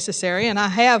necessary. And I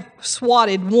have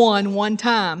swatted one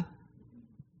time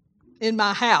in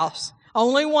my house.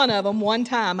 Only one of them, one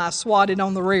time I swatted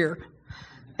on the rear.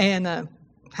 And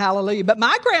hallelujah. But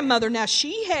my grandmother, now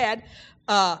she had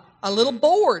a little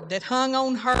board that hung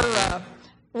on her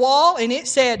wall, and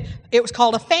it was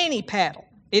called a fanny paddle.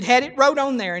 It had it wrote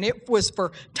on there, and it was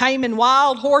for taming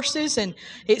wild horses, and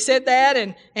it said that,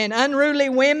 and unruly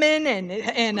women,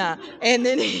 and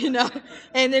then you know,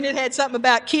 and then it had something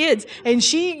about kids, and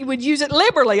she would use it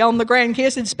liberally on the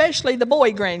grandkids, especially the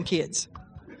boy grandkids,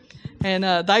 and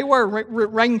they were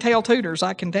ringtail tutors,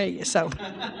 I can tell you. So,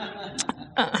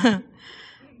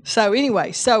 so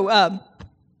anyway,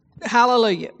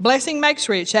 hallelujah, blessing makes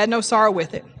rich, had no sorrow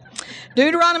with it.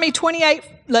 Deuteronomy 28.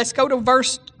 Let's go to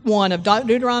verse 1 of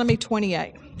Deuteronomy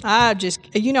 28. I just,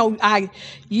 you know,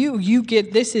 you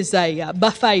get, this is a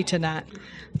buffet tonight.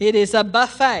 It is a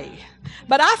buffet.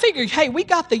 But I figured, hey, we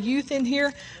got the youth in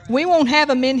here. We won't have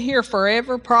them in here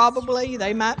forever, probably.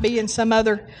 They might be in some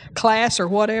other class or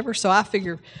whatever. So I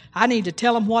figured I need to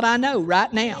tell them what I know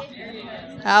right now.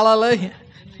 Hallelujah.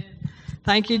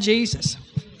 Thank you, Jesus.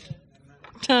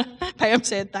 Pam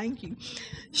said thank you.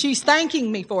 She's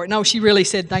thanking me for it. No, she really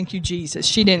said, thank you, Jesus.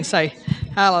 She didn't say,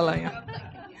 hallelujah.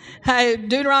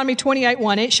 Deuteronomy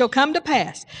 28:1, it shall come to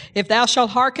pass, if thou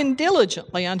shalt hearken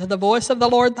diligently unto the voice of the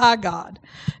Lord thy God,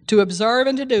 to observe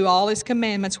and to do all his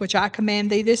commandments which I command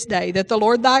thee this day, that the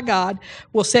Lord thy God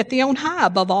will set thee on high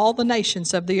above all the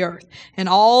nations of the earth. And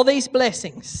all these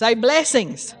blessings, say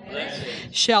blessings,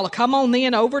 shall come on thee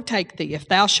and overtake thee, if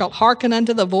thou shalt hearken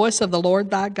unto the voice of the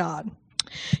Lord thy God.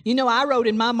 You know, I wrote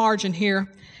in my margin here,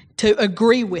 to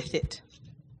agree with it.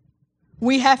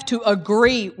 We have to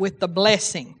agree with the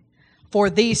blessing for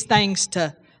these things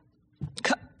to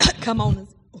come on.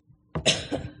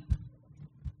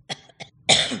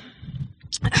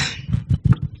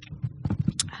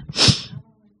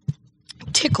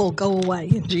 Tickle go away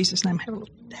in Jesus' name. I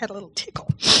had a little tickle.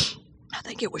 I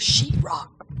think it was sheetrock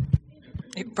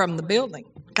from the building.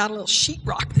 Got a little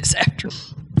sheetrock this afternoon.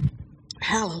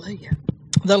 Hallelujah.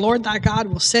 The Lord thy God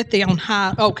will set thee on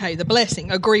high. Okay, the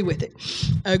blessing. Agree with it.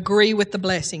 Agree with the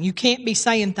blessing. You can't be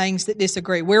saying things that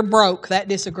disagree. We're broke. That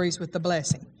disagrees with the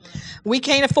blessing. We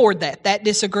can't afford that. That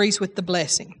disagrees with the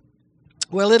blessing.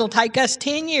 Well, it'll take us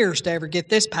 10 years to ever get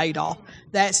this paid off.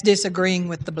 That's disagreeing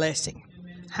with the blessing.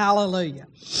 Hallelujah.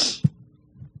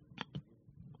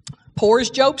 Poor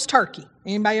as Job's turkey.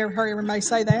 Anybody ever heard everybody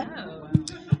say that?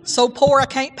 So poor I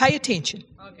can't pay attention.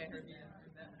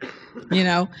 You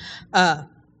know,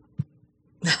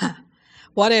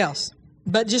 what else?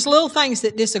 But just little things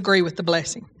that disagree with the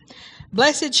blessing.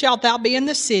 Blessed shalt thou be in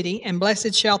the city, and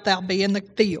blessed shalt thou be in the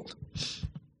field.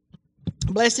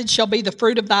 Blessed shall be the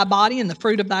fruit of thy body, and the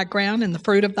fruit of thy ground, and the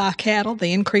fruit of thy cattle,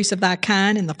 the increase of thy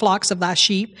kind, and the flocks of thy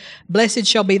sheep. Blessed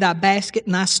shall be thy basket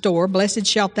and thy store. Blessed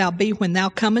shalt thou be when thou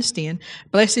comest in.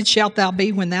 Blessed shalt thou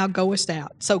be when thou goest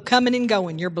out. So coming and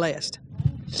going, you're blessed.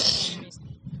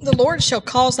 The Lord shall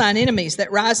cause thine enemies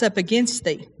that rise up against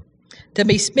thee to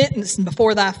be smitten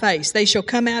before thy face. They shall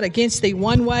come out against thee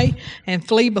one way and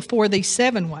flee before thee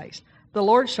 7 ways. The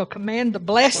Lord shall command the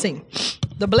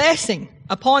blessing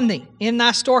upon thee in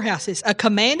thy storehouses, a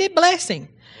commanded blessing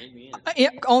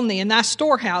on thee in thy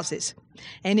storehouses,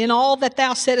 and in all that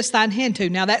thou settest thine hand to.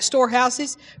 Now that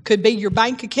storehouses could be your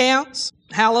bank accounts.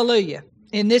 Hallelujah.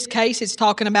 In this case, it's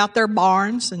talking about their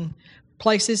barns and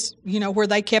places, you know, where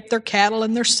they kept their cattle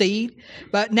and their seed.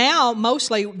 But now,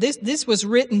 mostly, this was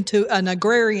written to an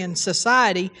agrarian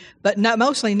society, but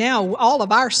mostly now, all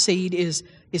of our seed is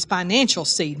financial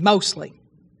seed, mostly.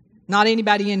 Not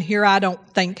anybody in here, I don't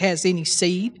think, has any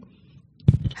seed.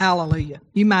 Hallelujah.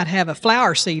 You might have a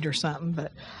flower seed or something,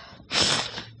 but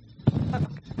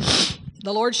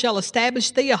The Lord shall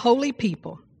establish thee a holy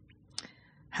people.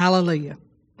 Hallelujah.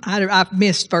 I've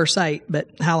missed verse 8, but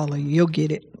hallelujah, you'll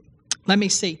get it. Let me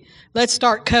see. Let's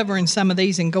start covering some of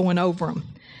these and going over them.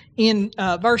 In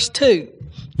verse 2,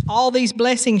 all these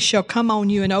blessings shall come on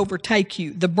you and overtake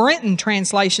you. The Brenton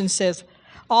translation says,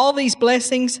 all these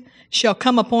blessings shall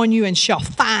come upon you and shall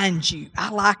find you. I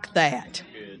like that.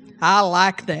 I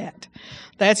like that.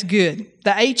 That's good.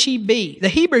 The HEB, the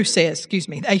Hebrew says,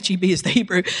 the HEB is the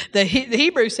Hebrew. The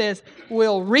Hebrew says,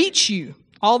 will reach you.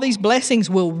 All these blessings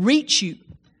will reach you.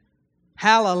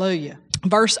 Hallelujah.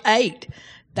 Verse 8,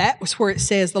 that was where it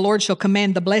says, the Lord shall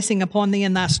command the blessing upon thee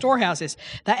in thy storehouses.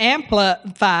 The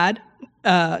Amplified,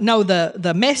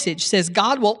 the Message says,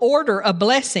 God will order a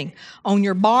blessing on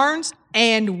your barns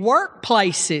and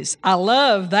workplaces. I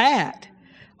love that.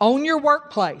 On your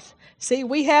workplace. See,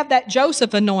 we have that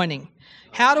Joseph anointing.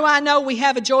 How do I know we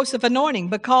have a Joseph anointing?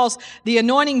 Because the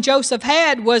anointing Joseph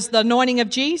had was the anointing of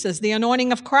Jesus, the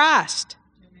anointing of Christ.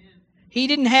 He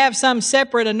didn't have some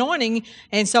separate anointing,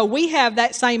 and so we have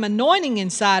that same anointing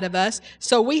inside of us,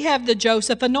 so we have the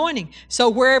Joseph anointing. So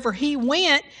wherever he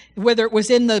went, whether it was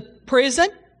in the prison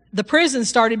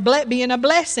started being a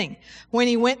blessing. When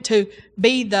he went to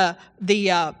be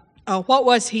what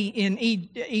was he in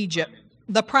Egypt?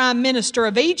 The prime minister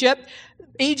of Egypt,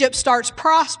 Egypt starts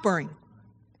prospering.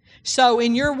 So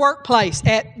in your workplace,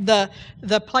 at the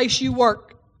place you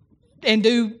work and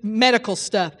do medical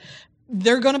stuff,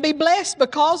 they're going to be blessed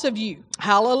because of you.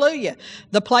 Hallelujah.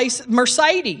 The place,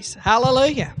 Mercedes.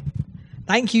 Hallelujah.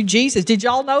 Thank you, Jesus. Did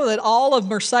y'all know that all of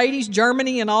Mercedes,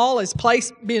 Germany and all is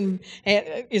being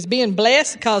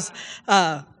blessed because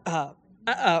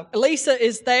Lisa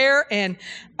is there and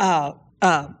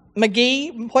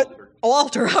McGee,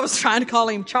 Walter, I was trying to call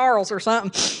him Charles or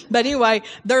something. But anyway,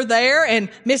 they're there, and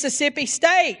Mississippi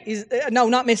State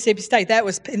not Mississippi State. That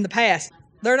was in the past.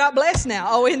 They're not blessed now.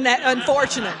 Oh, isn't that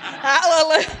unfortunate?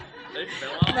 Hallelujah.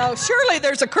 No, surely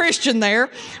there's a Christian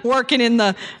there working in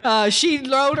the, she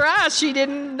rolled her eyes. She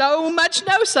didn't know,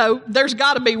 so there's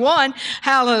got to be one.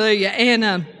 Hallelujah.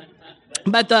 And,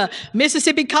 but the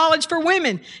Mississippi College for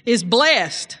Women is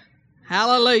blessed.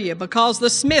 Hallelujah, because the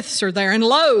Smiths are there, and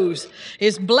Lowe's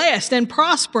is blessed and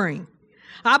prospering.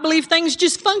 I believe things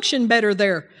just function better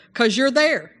there because you're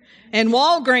there. And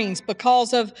Walgreens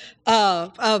because of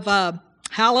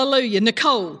hallelujah,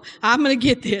 Nicole, I'm going to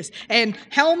get this. And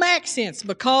Home Accents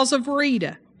because of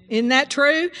Rita. Isn't that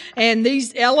true? And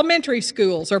these elementary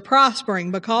schools are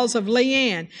prospering because of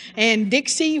Leanne. And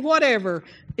Dixie whatever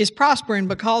is prospering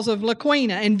because of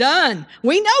LaQuina. And Dunn,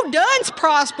 we know Dunn's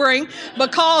prospering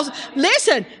because,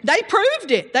 listen, they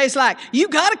proved it. They's like, you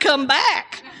got to come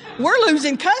back. We're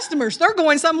losing customers. They're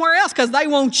going somewhere else because they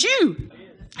want you.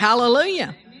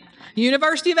 Hallelujah.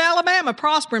 University of Alabama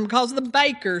prospering because of the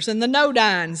Bakers and the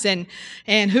Nodines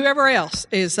and whoever else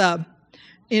is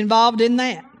involved in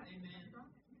that.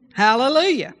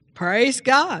 Hallelujah. Praise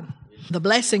God. The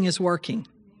blessing is working.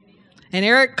 And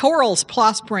Eric Coral's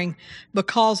prospering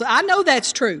because I know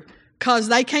that's true because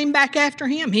they came back after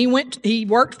him. He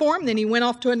worked for him, then he went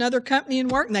off to another company and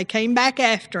worked, and they came back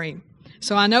after him.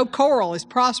 So I know Coral is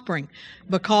prospering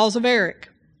because of Eric.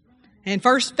 And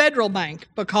First Federal Bank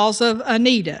because of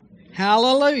Anita.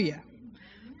 Hallelujah.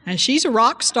 And she's a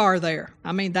rock star there.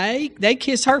 I mean, they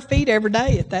kiss her feet every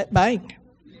day at that bank.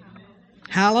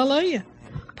 Hallelujah.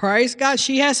 Praise God.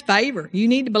 She has favor. You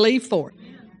need to believe for it.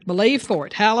 Believe for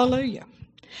it. Hallelujah.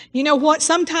 You know what?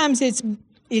 Sometimes it's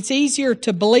easier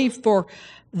to believe for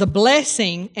the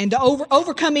blessing and to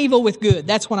overcome evil with good.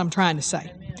 That's what I'm trying to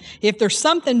say. If there's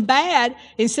something bad,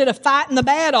 instead of fighting the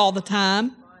bad all the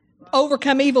time,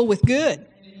 overcome evil with good.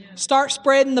 Start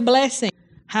spreading the blessing.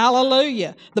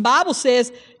 Hallelujah. The Bible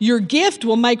says your gift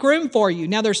will make room for you.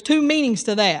 Now, there's two meanings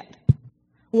to that.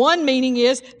 One meaning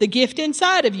is the gift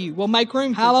inside of you will make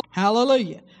room for you.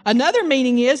 Hallelujah. Another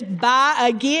meaning is buy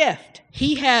a gift.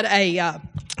 He had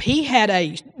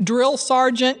a drill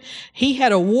sergeant. He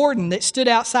had a warden that stood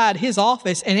outside his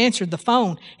office and answered the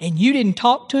phone, and you didn't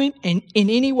talk to him in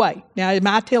any way. Now, am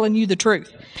I telling you the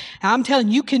truth? I'm telling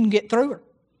you, couldn't get through her.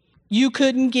 You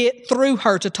couldn't get through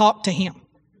her to talk to him.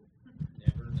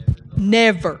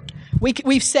 Never.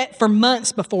 We've sat for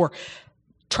months before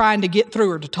trying to get through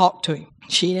her to talk to him.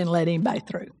 She didn't let anybody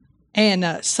through. And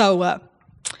I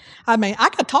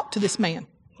got to talk to this man.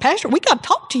 Pastor, we got to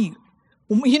talk to you.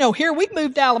 You know, here we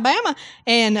moved to Alabama,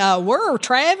 and we're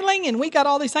traveling, and we got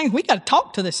all these things. We got to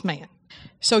talk to this man.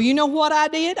 So you know what I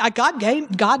did?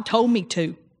 God told me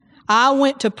to. I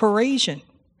went to Parisian,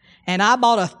 and I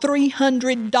bought a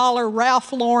 $300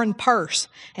 Ralph Lauren purse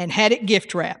and had it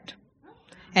gift wrapped,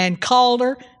 and called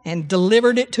her and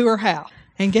delivered it to her house.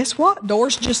 And guess what?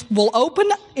 Doors just will open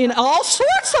in all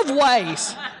sorts of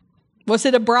ways. Was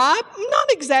it a bribe?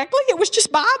 Not exactly. It was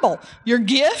just Bible. Your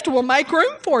gift will make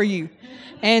room for you.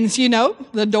 And,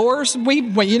 the doors,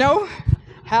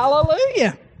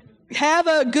 hallelujah. Have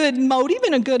a good motive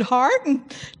and a good heart and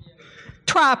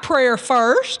try prayer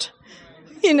first,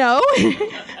 and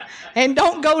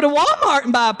don't go to Walmart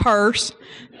and buy a purse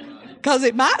because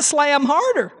it might slam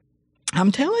harder.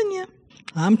 I'm telling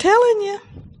you.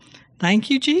 Thank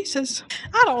you, Jesus.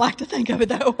 I don't like to think of it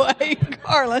that way,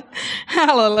 Carlin.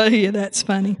 Hallelujah. That's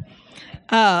funny.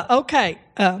 Okay.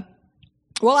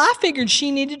 Well, I figured she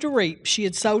needed to reap. She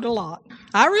had sowed a lot.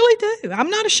 I really do.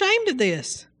 I'm not ashamed of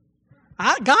this.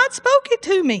 God spoke it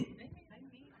to me.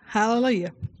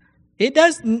 Hallelujah. It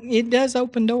does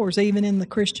open doors even in the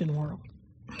Christian world.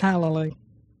 Hallelujah.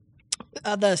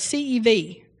 The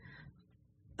CEV,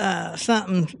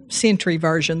 Century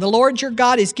version. The Lord your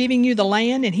God is giving you the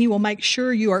land, and He will make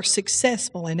sure you are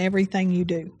successful in everything you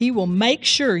do. He will make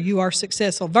sure you are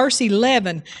successful. Verse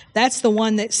 11, that's the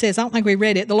one that says, I don't think we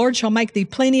read it, the Lord shall make thee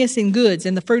plenteous in goods,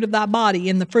 in the fruit of thy body,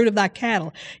 in the fruit of thy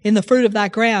cattle, in the fruit of thy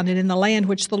ground, and in the land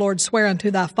which the Lord sware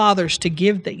unto thy fathers to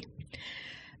give thee.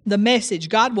 The Message,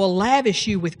 God will lavish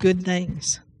you with good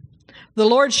things. The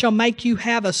Lord shall make you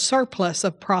have a surplus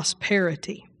of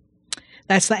prosperity.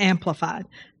 That's the Amplified.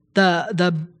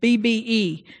 The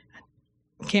BBE,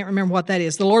 can't remember what that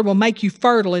is. The Lord will make you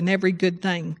fertile in every good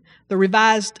thing. The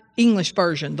Revised English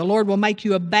Version, the Lord will make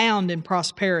you abound in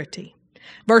prosperity.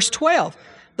 Verse 12,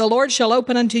 the Lord shall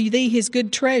open unto thee His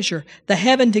good treasure, the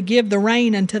heaven to give the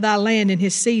rain unto thy land in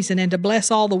his season, and to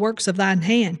bless all the works of thine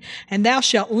hand. And thou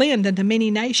shalt lend unto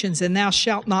many nations, and thou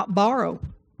shalt not borrow.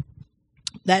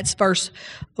 That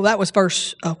was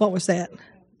verse, what was that?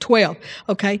 12,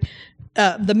 okay.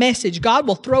 The Message, God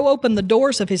will throw open the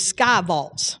doors of His sky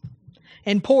vaults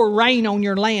and pour rain on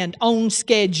your land on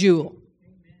schedule.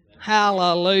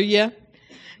 Hallelujah.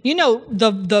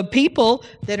 The people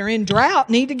that are in drought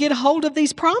need to get a hold of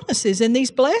these promises and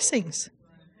these blessings.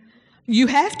 You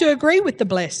have to agree with the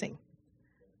blessing.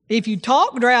 If you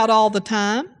talk drought all the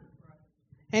time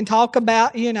and talk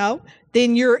about,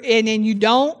 then you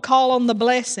don't call on the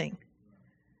blessing.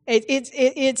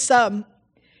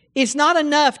 It's not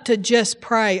enough to just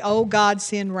pray, oh God,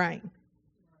 send rain.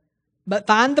 But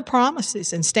find the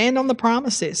promises and stand on the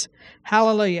promises.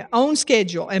 Hallelujah. On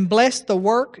schedule and bless the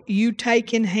work you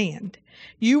take in hand.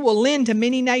 You will lend to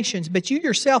many nations, but you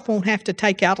yourself won't have to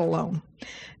take out a loan.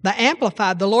 The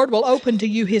Amplified, the Lord will open to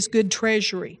you His good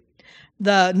treasury.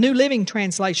 The New Living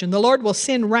Translation, the Lord will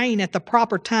send rain at the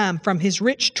proper time from His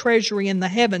rich treasury in the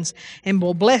heavens and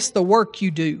will bless the work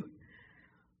you do.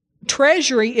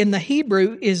 Treasury in the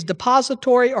Hebrew is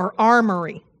depository or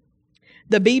armory.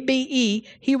 The BBE,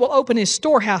 He will open His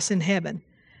storehouse in heaven.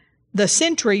 The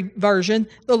Century version,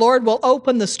 the Lord will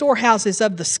open the storehouses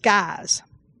of the skies.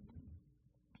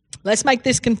 Let's make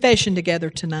this confession together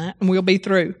tonight and we'll be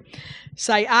through.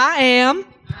 Say, I am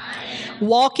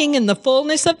walking in the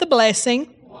fullness of the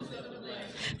blessing,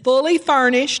 fully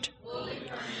furnished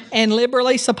and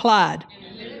liberally supplied.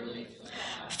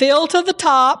 Filled to the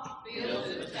top,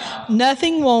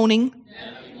 nothing wanting,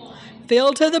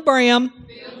 filled to the brim,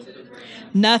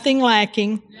 nothing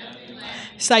lacking.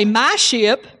 Say, my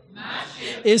ship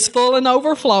is full and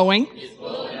overflowing.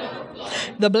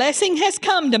 The blessing has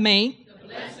come to me.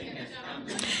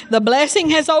 The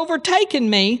blessing has overtaken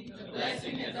me.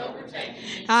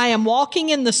 I am walking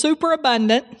in the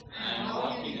superabundant,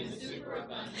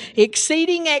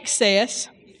 exceeding excess,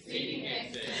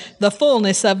 the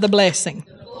fullness of the blessing.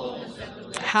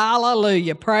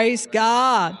 Hallelujah. Praise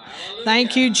God.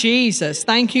 Thank you, Jesus.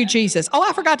 Thank you, Jesus. Oh,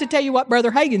 I forgot to tell you what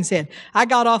Brother Hagin said. I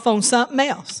got off on something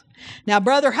else. Now,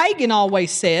 Brother Hagin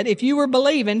always said, if you were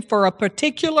believing for a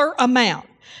particular amount,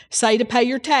 say to pay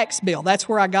your tax bill. That's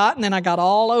where I got, and then I got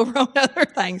all over on other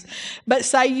things. But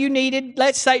say you needed,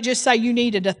 just say you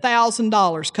needed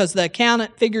 $1,000 because the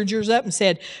accountant figured yours up and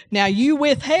said, now you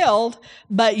withheld,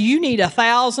 but you need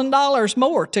 $1,000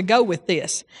 more to go with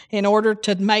this in order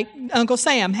to make Uncle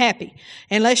Sam happy.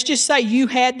 And let's just say you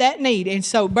had that need. And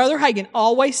so Brother Hagin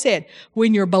always said,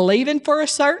 when you're believing for a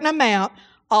certain amount,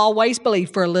 always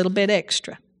believe for a little bit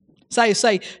extra. Say,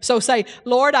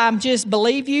 Lord, I just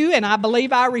believe you, and I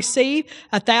believe I receive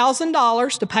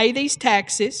 $1,000 to pay these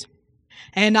taxes.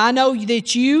 And I know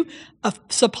that you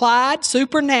supplied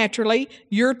supernaturally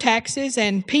your taxes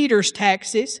and Peter's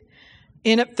taxes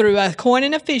through a coin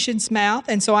in a fish's mouth.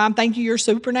 And so I'm thanking you're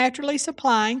supernaturally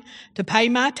supplying to pay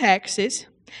my taxes.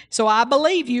 So I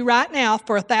believe you right now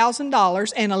for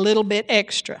 $1,000 and a little bit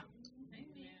extra.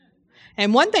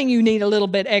 And one thing you need a little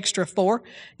bit extra for,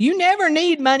 you never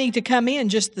need money to come in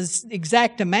just the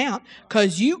exact amount,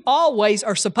 because you always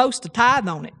are supposed to tithe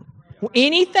on it.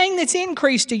 Anything that's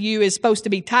increased to you is supposed to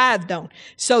be tithed on.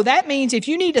 So that means if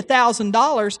you need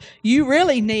 $1,000, you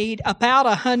really need about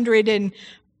 $1,100.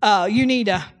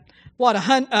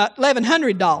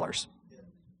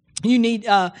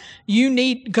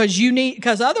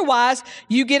 Because otherwise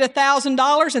you get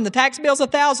 $1,000 and the tax bill's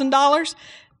 $1,000.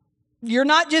 You're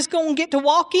not just going to get to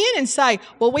walk in and say,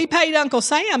 well, we paid Uncle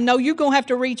Sam. No, you're going to have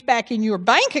to reach back in your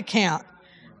bank account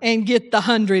and get the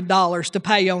 $100 to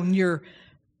pay on your.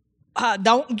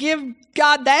 Don't give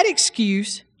God that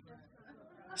excuse.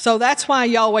 So that's why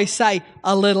you always say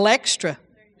a little extra.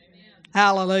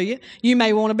 Hallelujah. You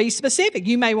may want to be specific.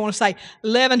 You may want to say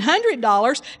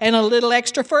 $1,100 and a little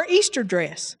extra for an Easter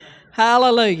dress.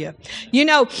 Hallelujah. You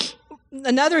know,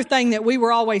 another thing that we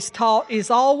were always taught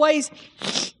is always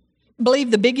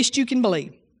believe the biggest you can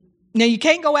believe. Now, you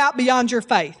can't go out beyond your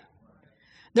faith.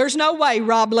 There's no way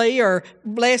Rob Lee or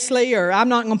Leslie, or I'm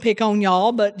not going to pick on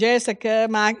y'all, but Jessica,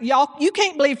 Mike, y'all, you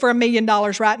can't believe for $1 million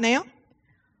right now,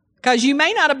 because you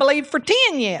may not have believed for 10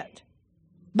 yet.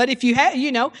 But if you have,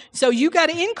 so you got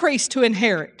to increase to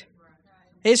inherit.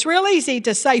 It's real easy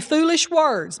to say foolish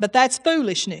words, but that's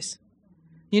foolishness.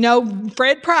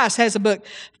 Fred Price has a book,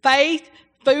 Faith,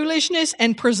 Foolishness,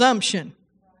 and Presumption.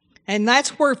 And that's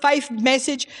where Faith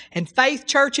Message and Faith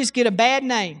churches get a bad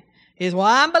name. Is, well,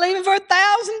 I'm believing for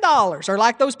 $1,000. Or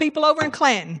like those people over in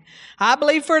Clanton. I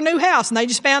believe for a new house, and they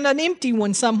just found an empty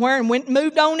one somewhere and went and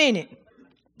moved on in it.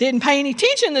 Didn't pay any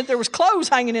attention that there was clothes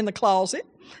hanging in the closet.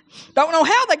 Don't know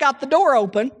how they got the door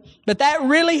open, but that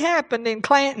really happened in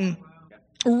Clanton.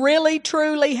 Really,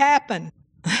 truly happened.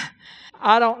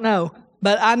 I don't know.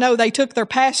 But I know they took their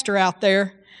pastor out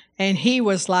there, and he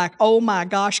was like, oh my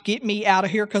gosh, get me out of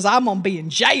here, because I'm going to be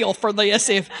in jail for this.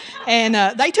 And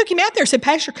they took him out there and said,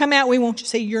 Pastor, come out. We want you to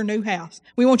see your new house.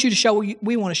 We want to show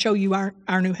you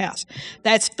our new house.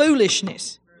 That's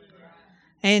foolishness.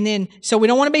 And then, so we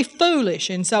don't want to be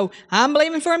foolish. And so I'm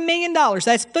believing for $1 million.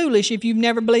 That's foolish if you've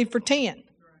never believed for 10.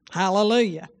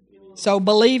 Hallelujah. So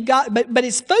believe God. But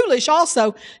it's foolish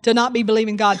also to not be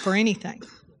believing God for anything.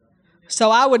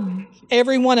 So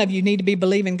every one of you need to be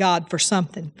believing God for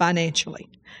something financially.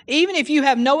 Even if you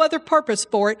have no other purpose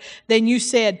for it, then you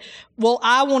said, well,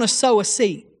 I want to sow a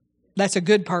seed. That's a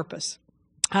good purpose.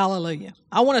 Hallelujah.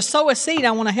 I want to sow a seed.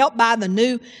 I want to help buy the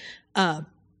new,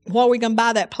 what are we going to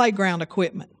buy that playground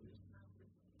equipment?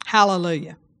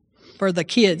 Hallelujah. For the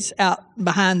kids out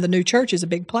behind the new church is a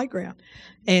big playground.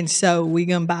 And so we're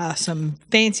going to buy some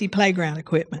fancy playground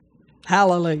equipment.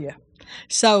 Hallelujah.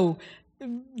 So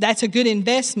that's a good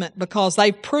investment, because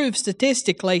they've proved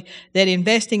statistically that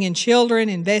investing in children,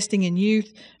 investing in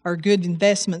youth are good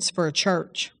investments for a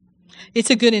church.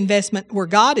 It's a good investment where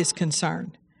God is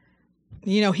concerned.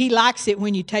 He likes it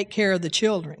when you take care of the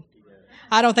children.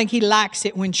 I don't think He likes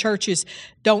it when churches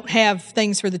don't have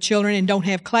things for the children and don't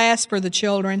have class for the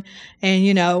children.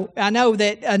 And, I know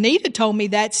that Anita told me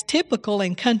that's typical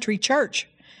in country church.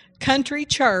 Country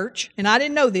church, and I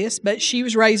didn't know this, but she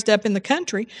was raised up in the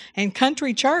country, and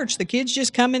country church, the kids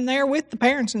just come in there with the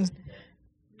parents and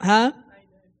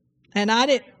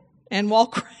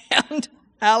walk around.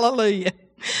 Hallelujah.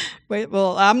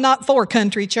 Well, I'm not for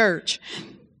country church.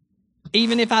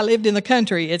 Even if I lived in the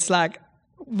country, it's like,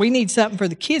 we need something for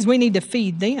the kids. We need to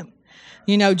feed them.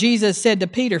 Jesus said to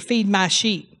Peter, feed my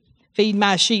sheep. Feed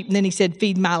my sheep. And then He said,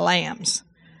 feed my lambs.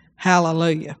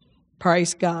 Hallelujah.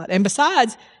 Praise God. And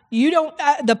besides,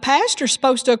 the pastor's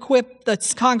supposed to equip the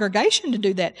congregation to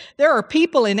do that. There are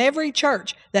people in every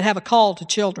church that have a call to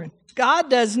children. God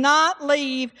does not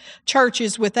leave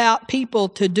churches without people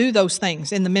to do those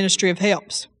things in the ministry of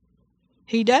helps.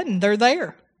 He doesn't. They're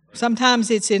there.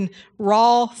 Sometimes it's in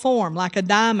raw form, like a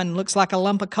diamond looks like a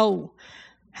lump of coal.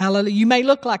 Hallelujah. You may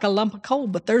look like a lump of coal,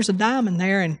 but there's a diamond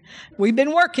there, and we've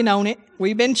been working on it.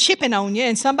 We've been chipping on you,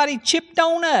 and somebody chipped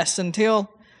on us until,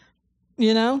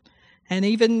 And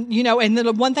even, and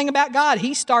the one thing about God,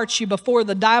 He starts you before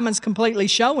the diamond's completely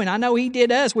showing. I know He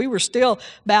did us. We were still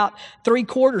about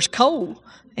 3/4 coal.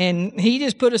 And He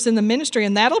just put us in the ministry,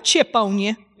 and that'll chip on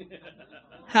you.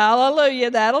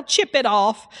 Hallelujah. That'll chip it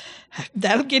off.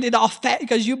 That'll get it off fat,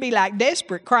 because you'll be like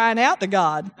desperate crying out to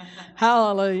God.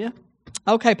 Hallelujah.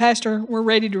 Okay, Pastor, we're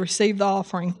ready to receive the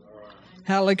offering.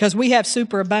 Hallelujah. Because we have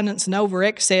superabundance and over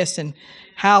excess, and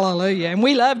hallelujah. And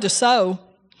we love to sow,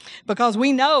 because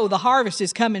we know the harvest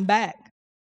is coming back.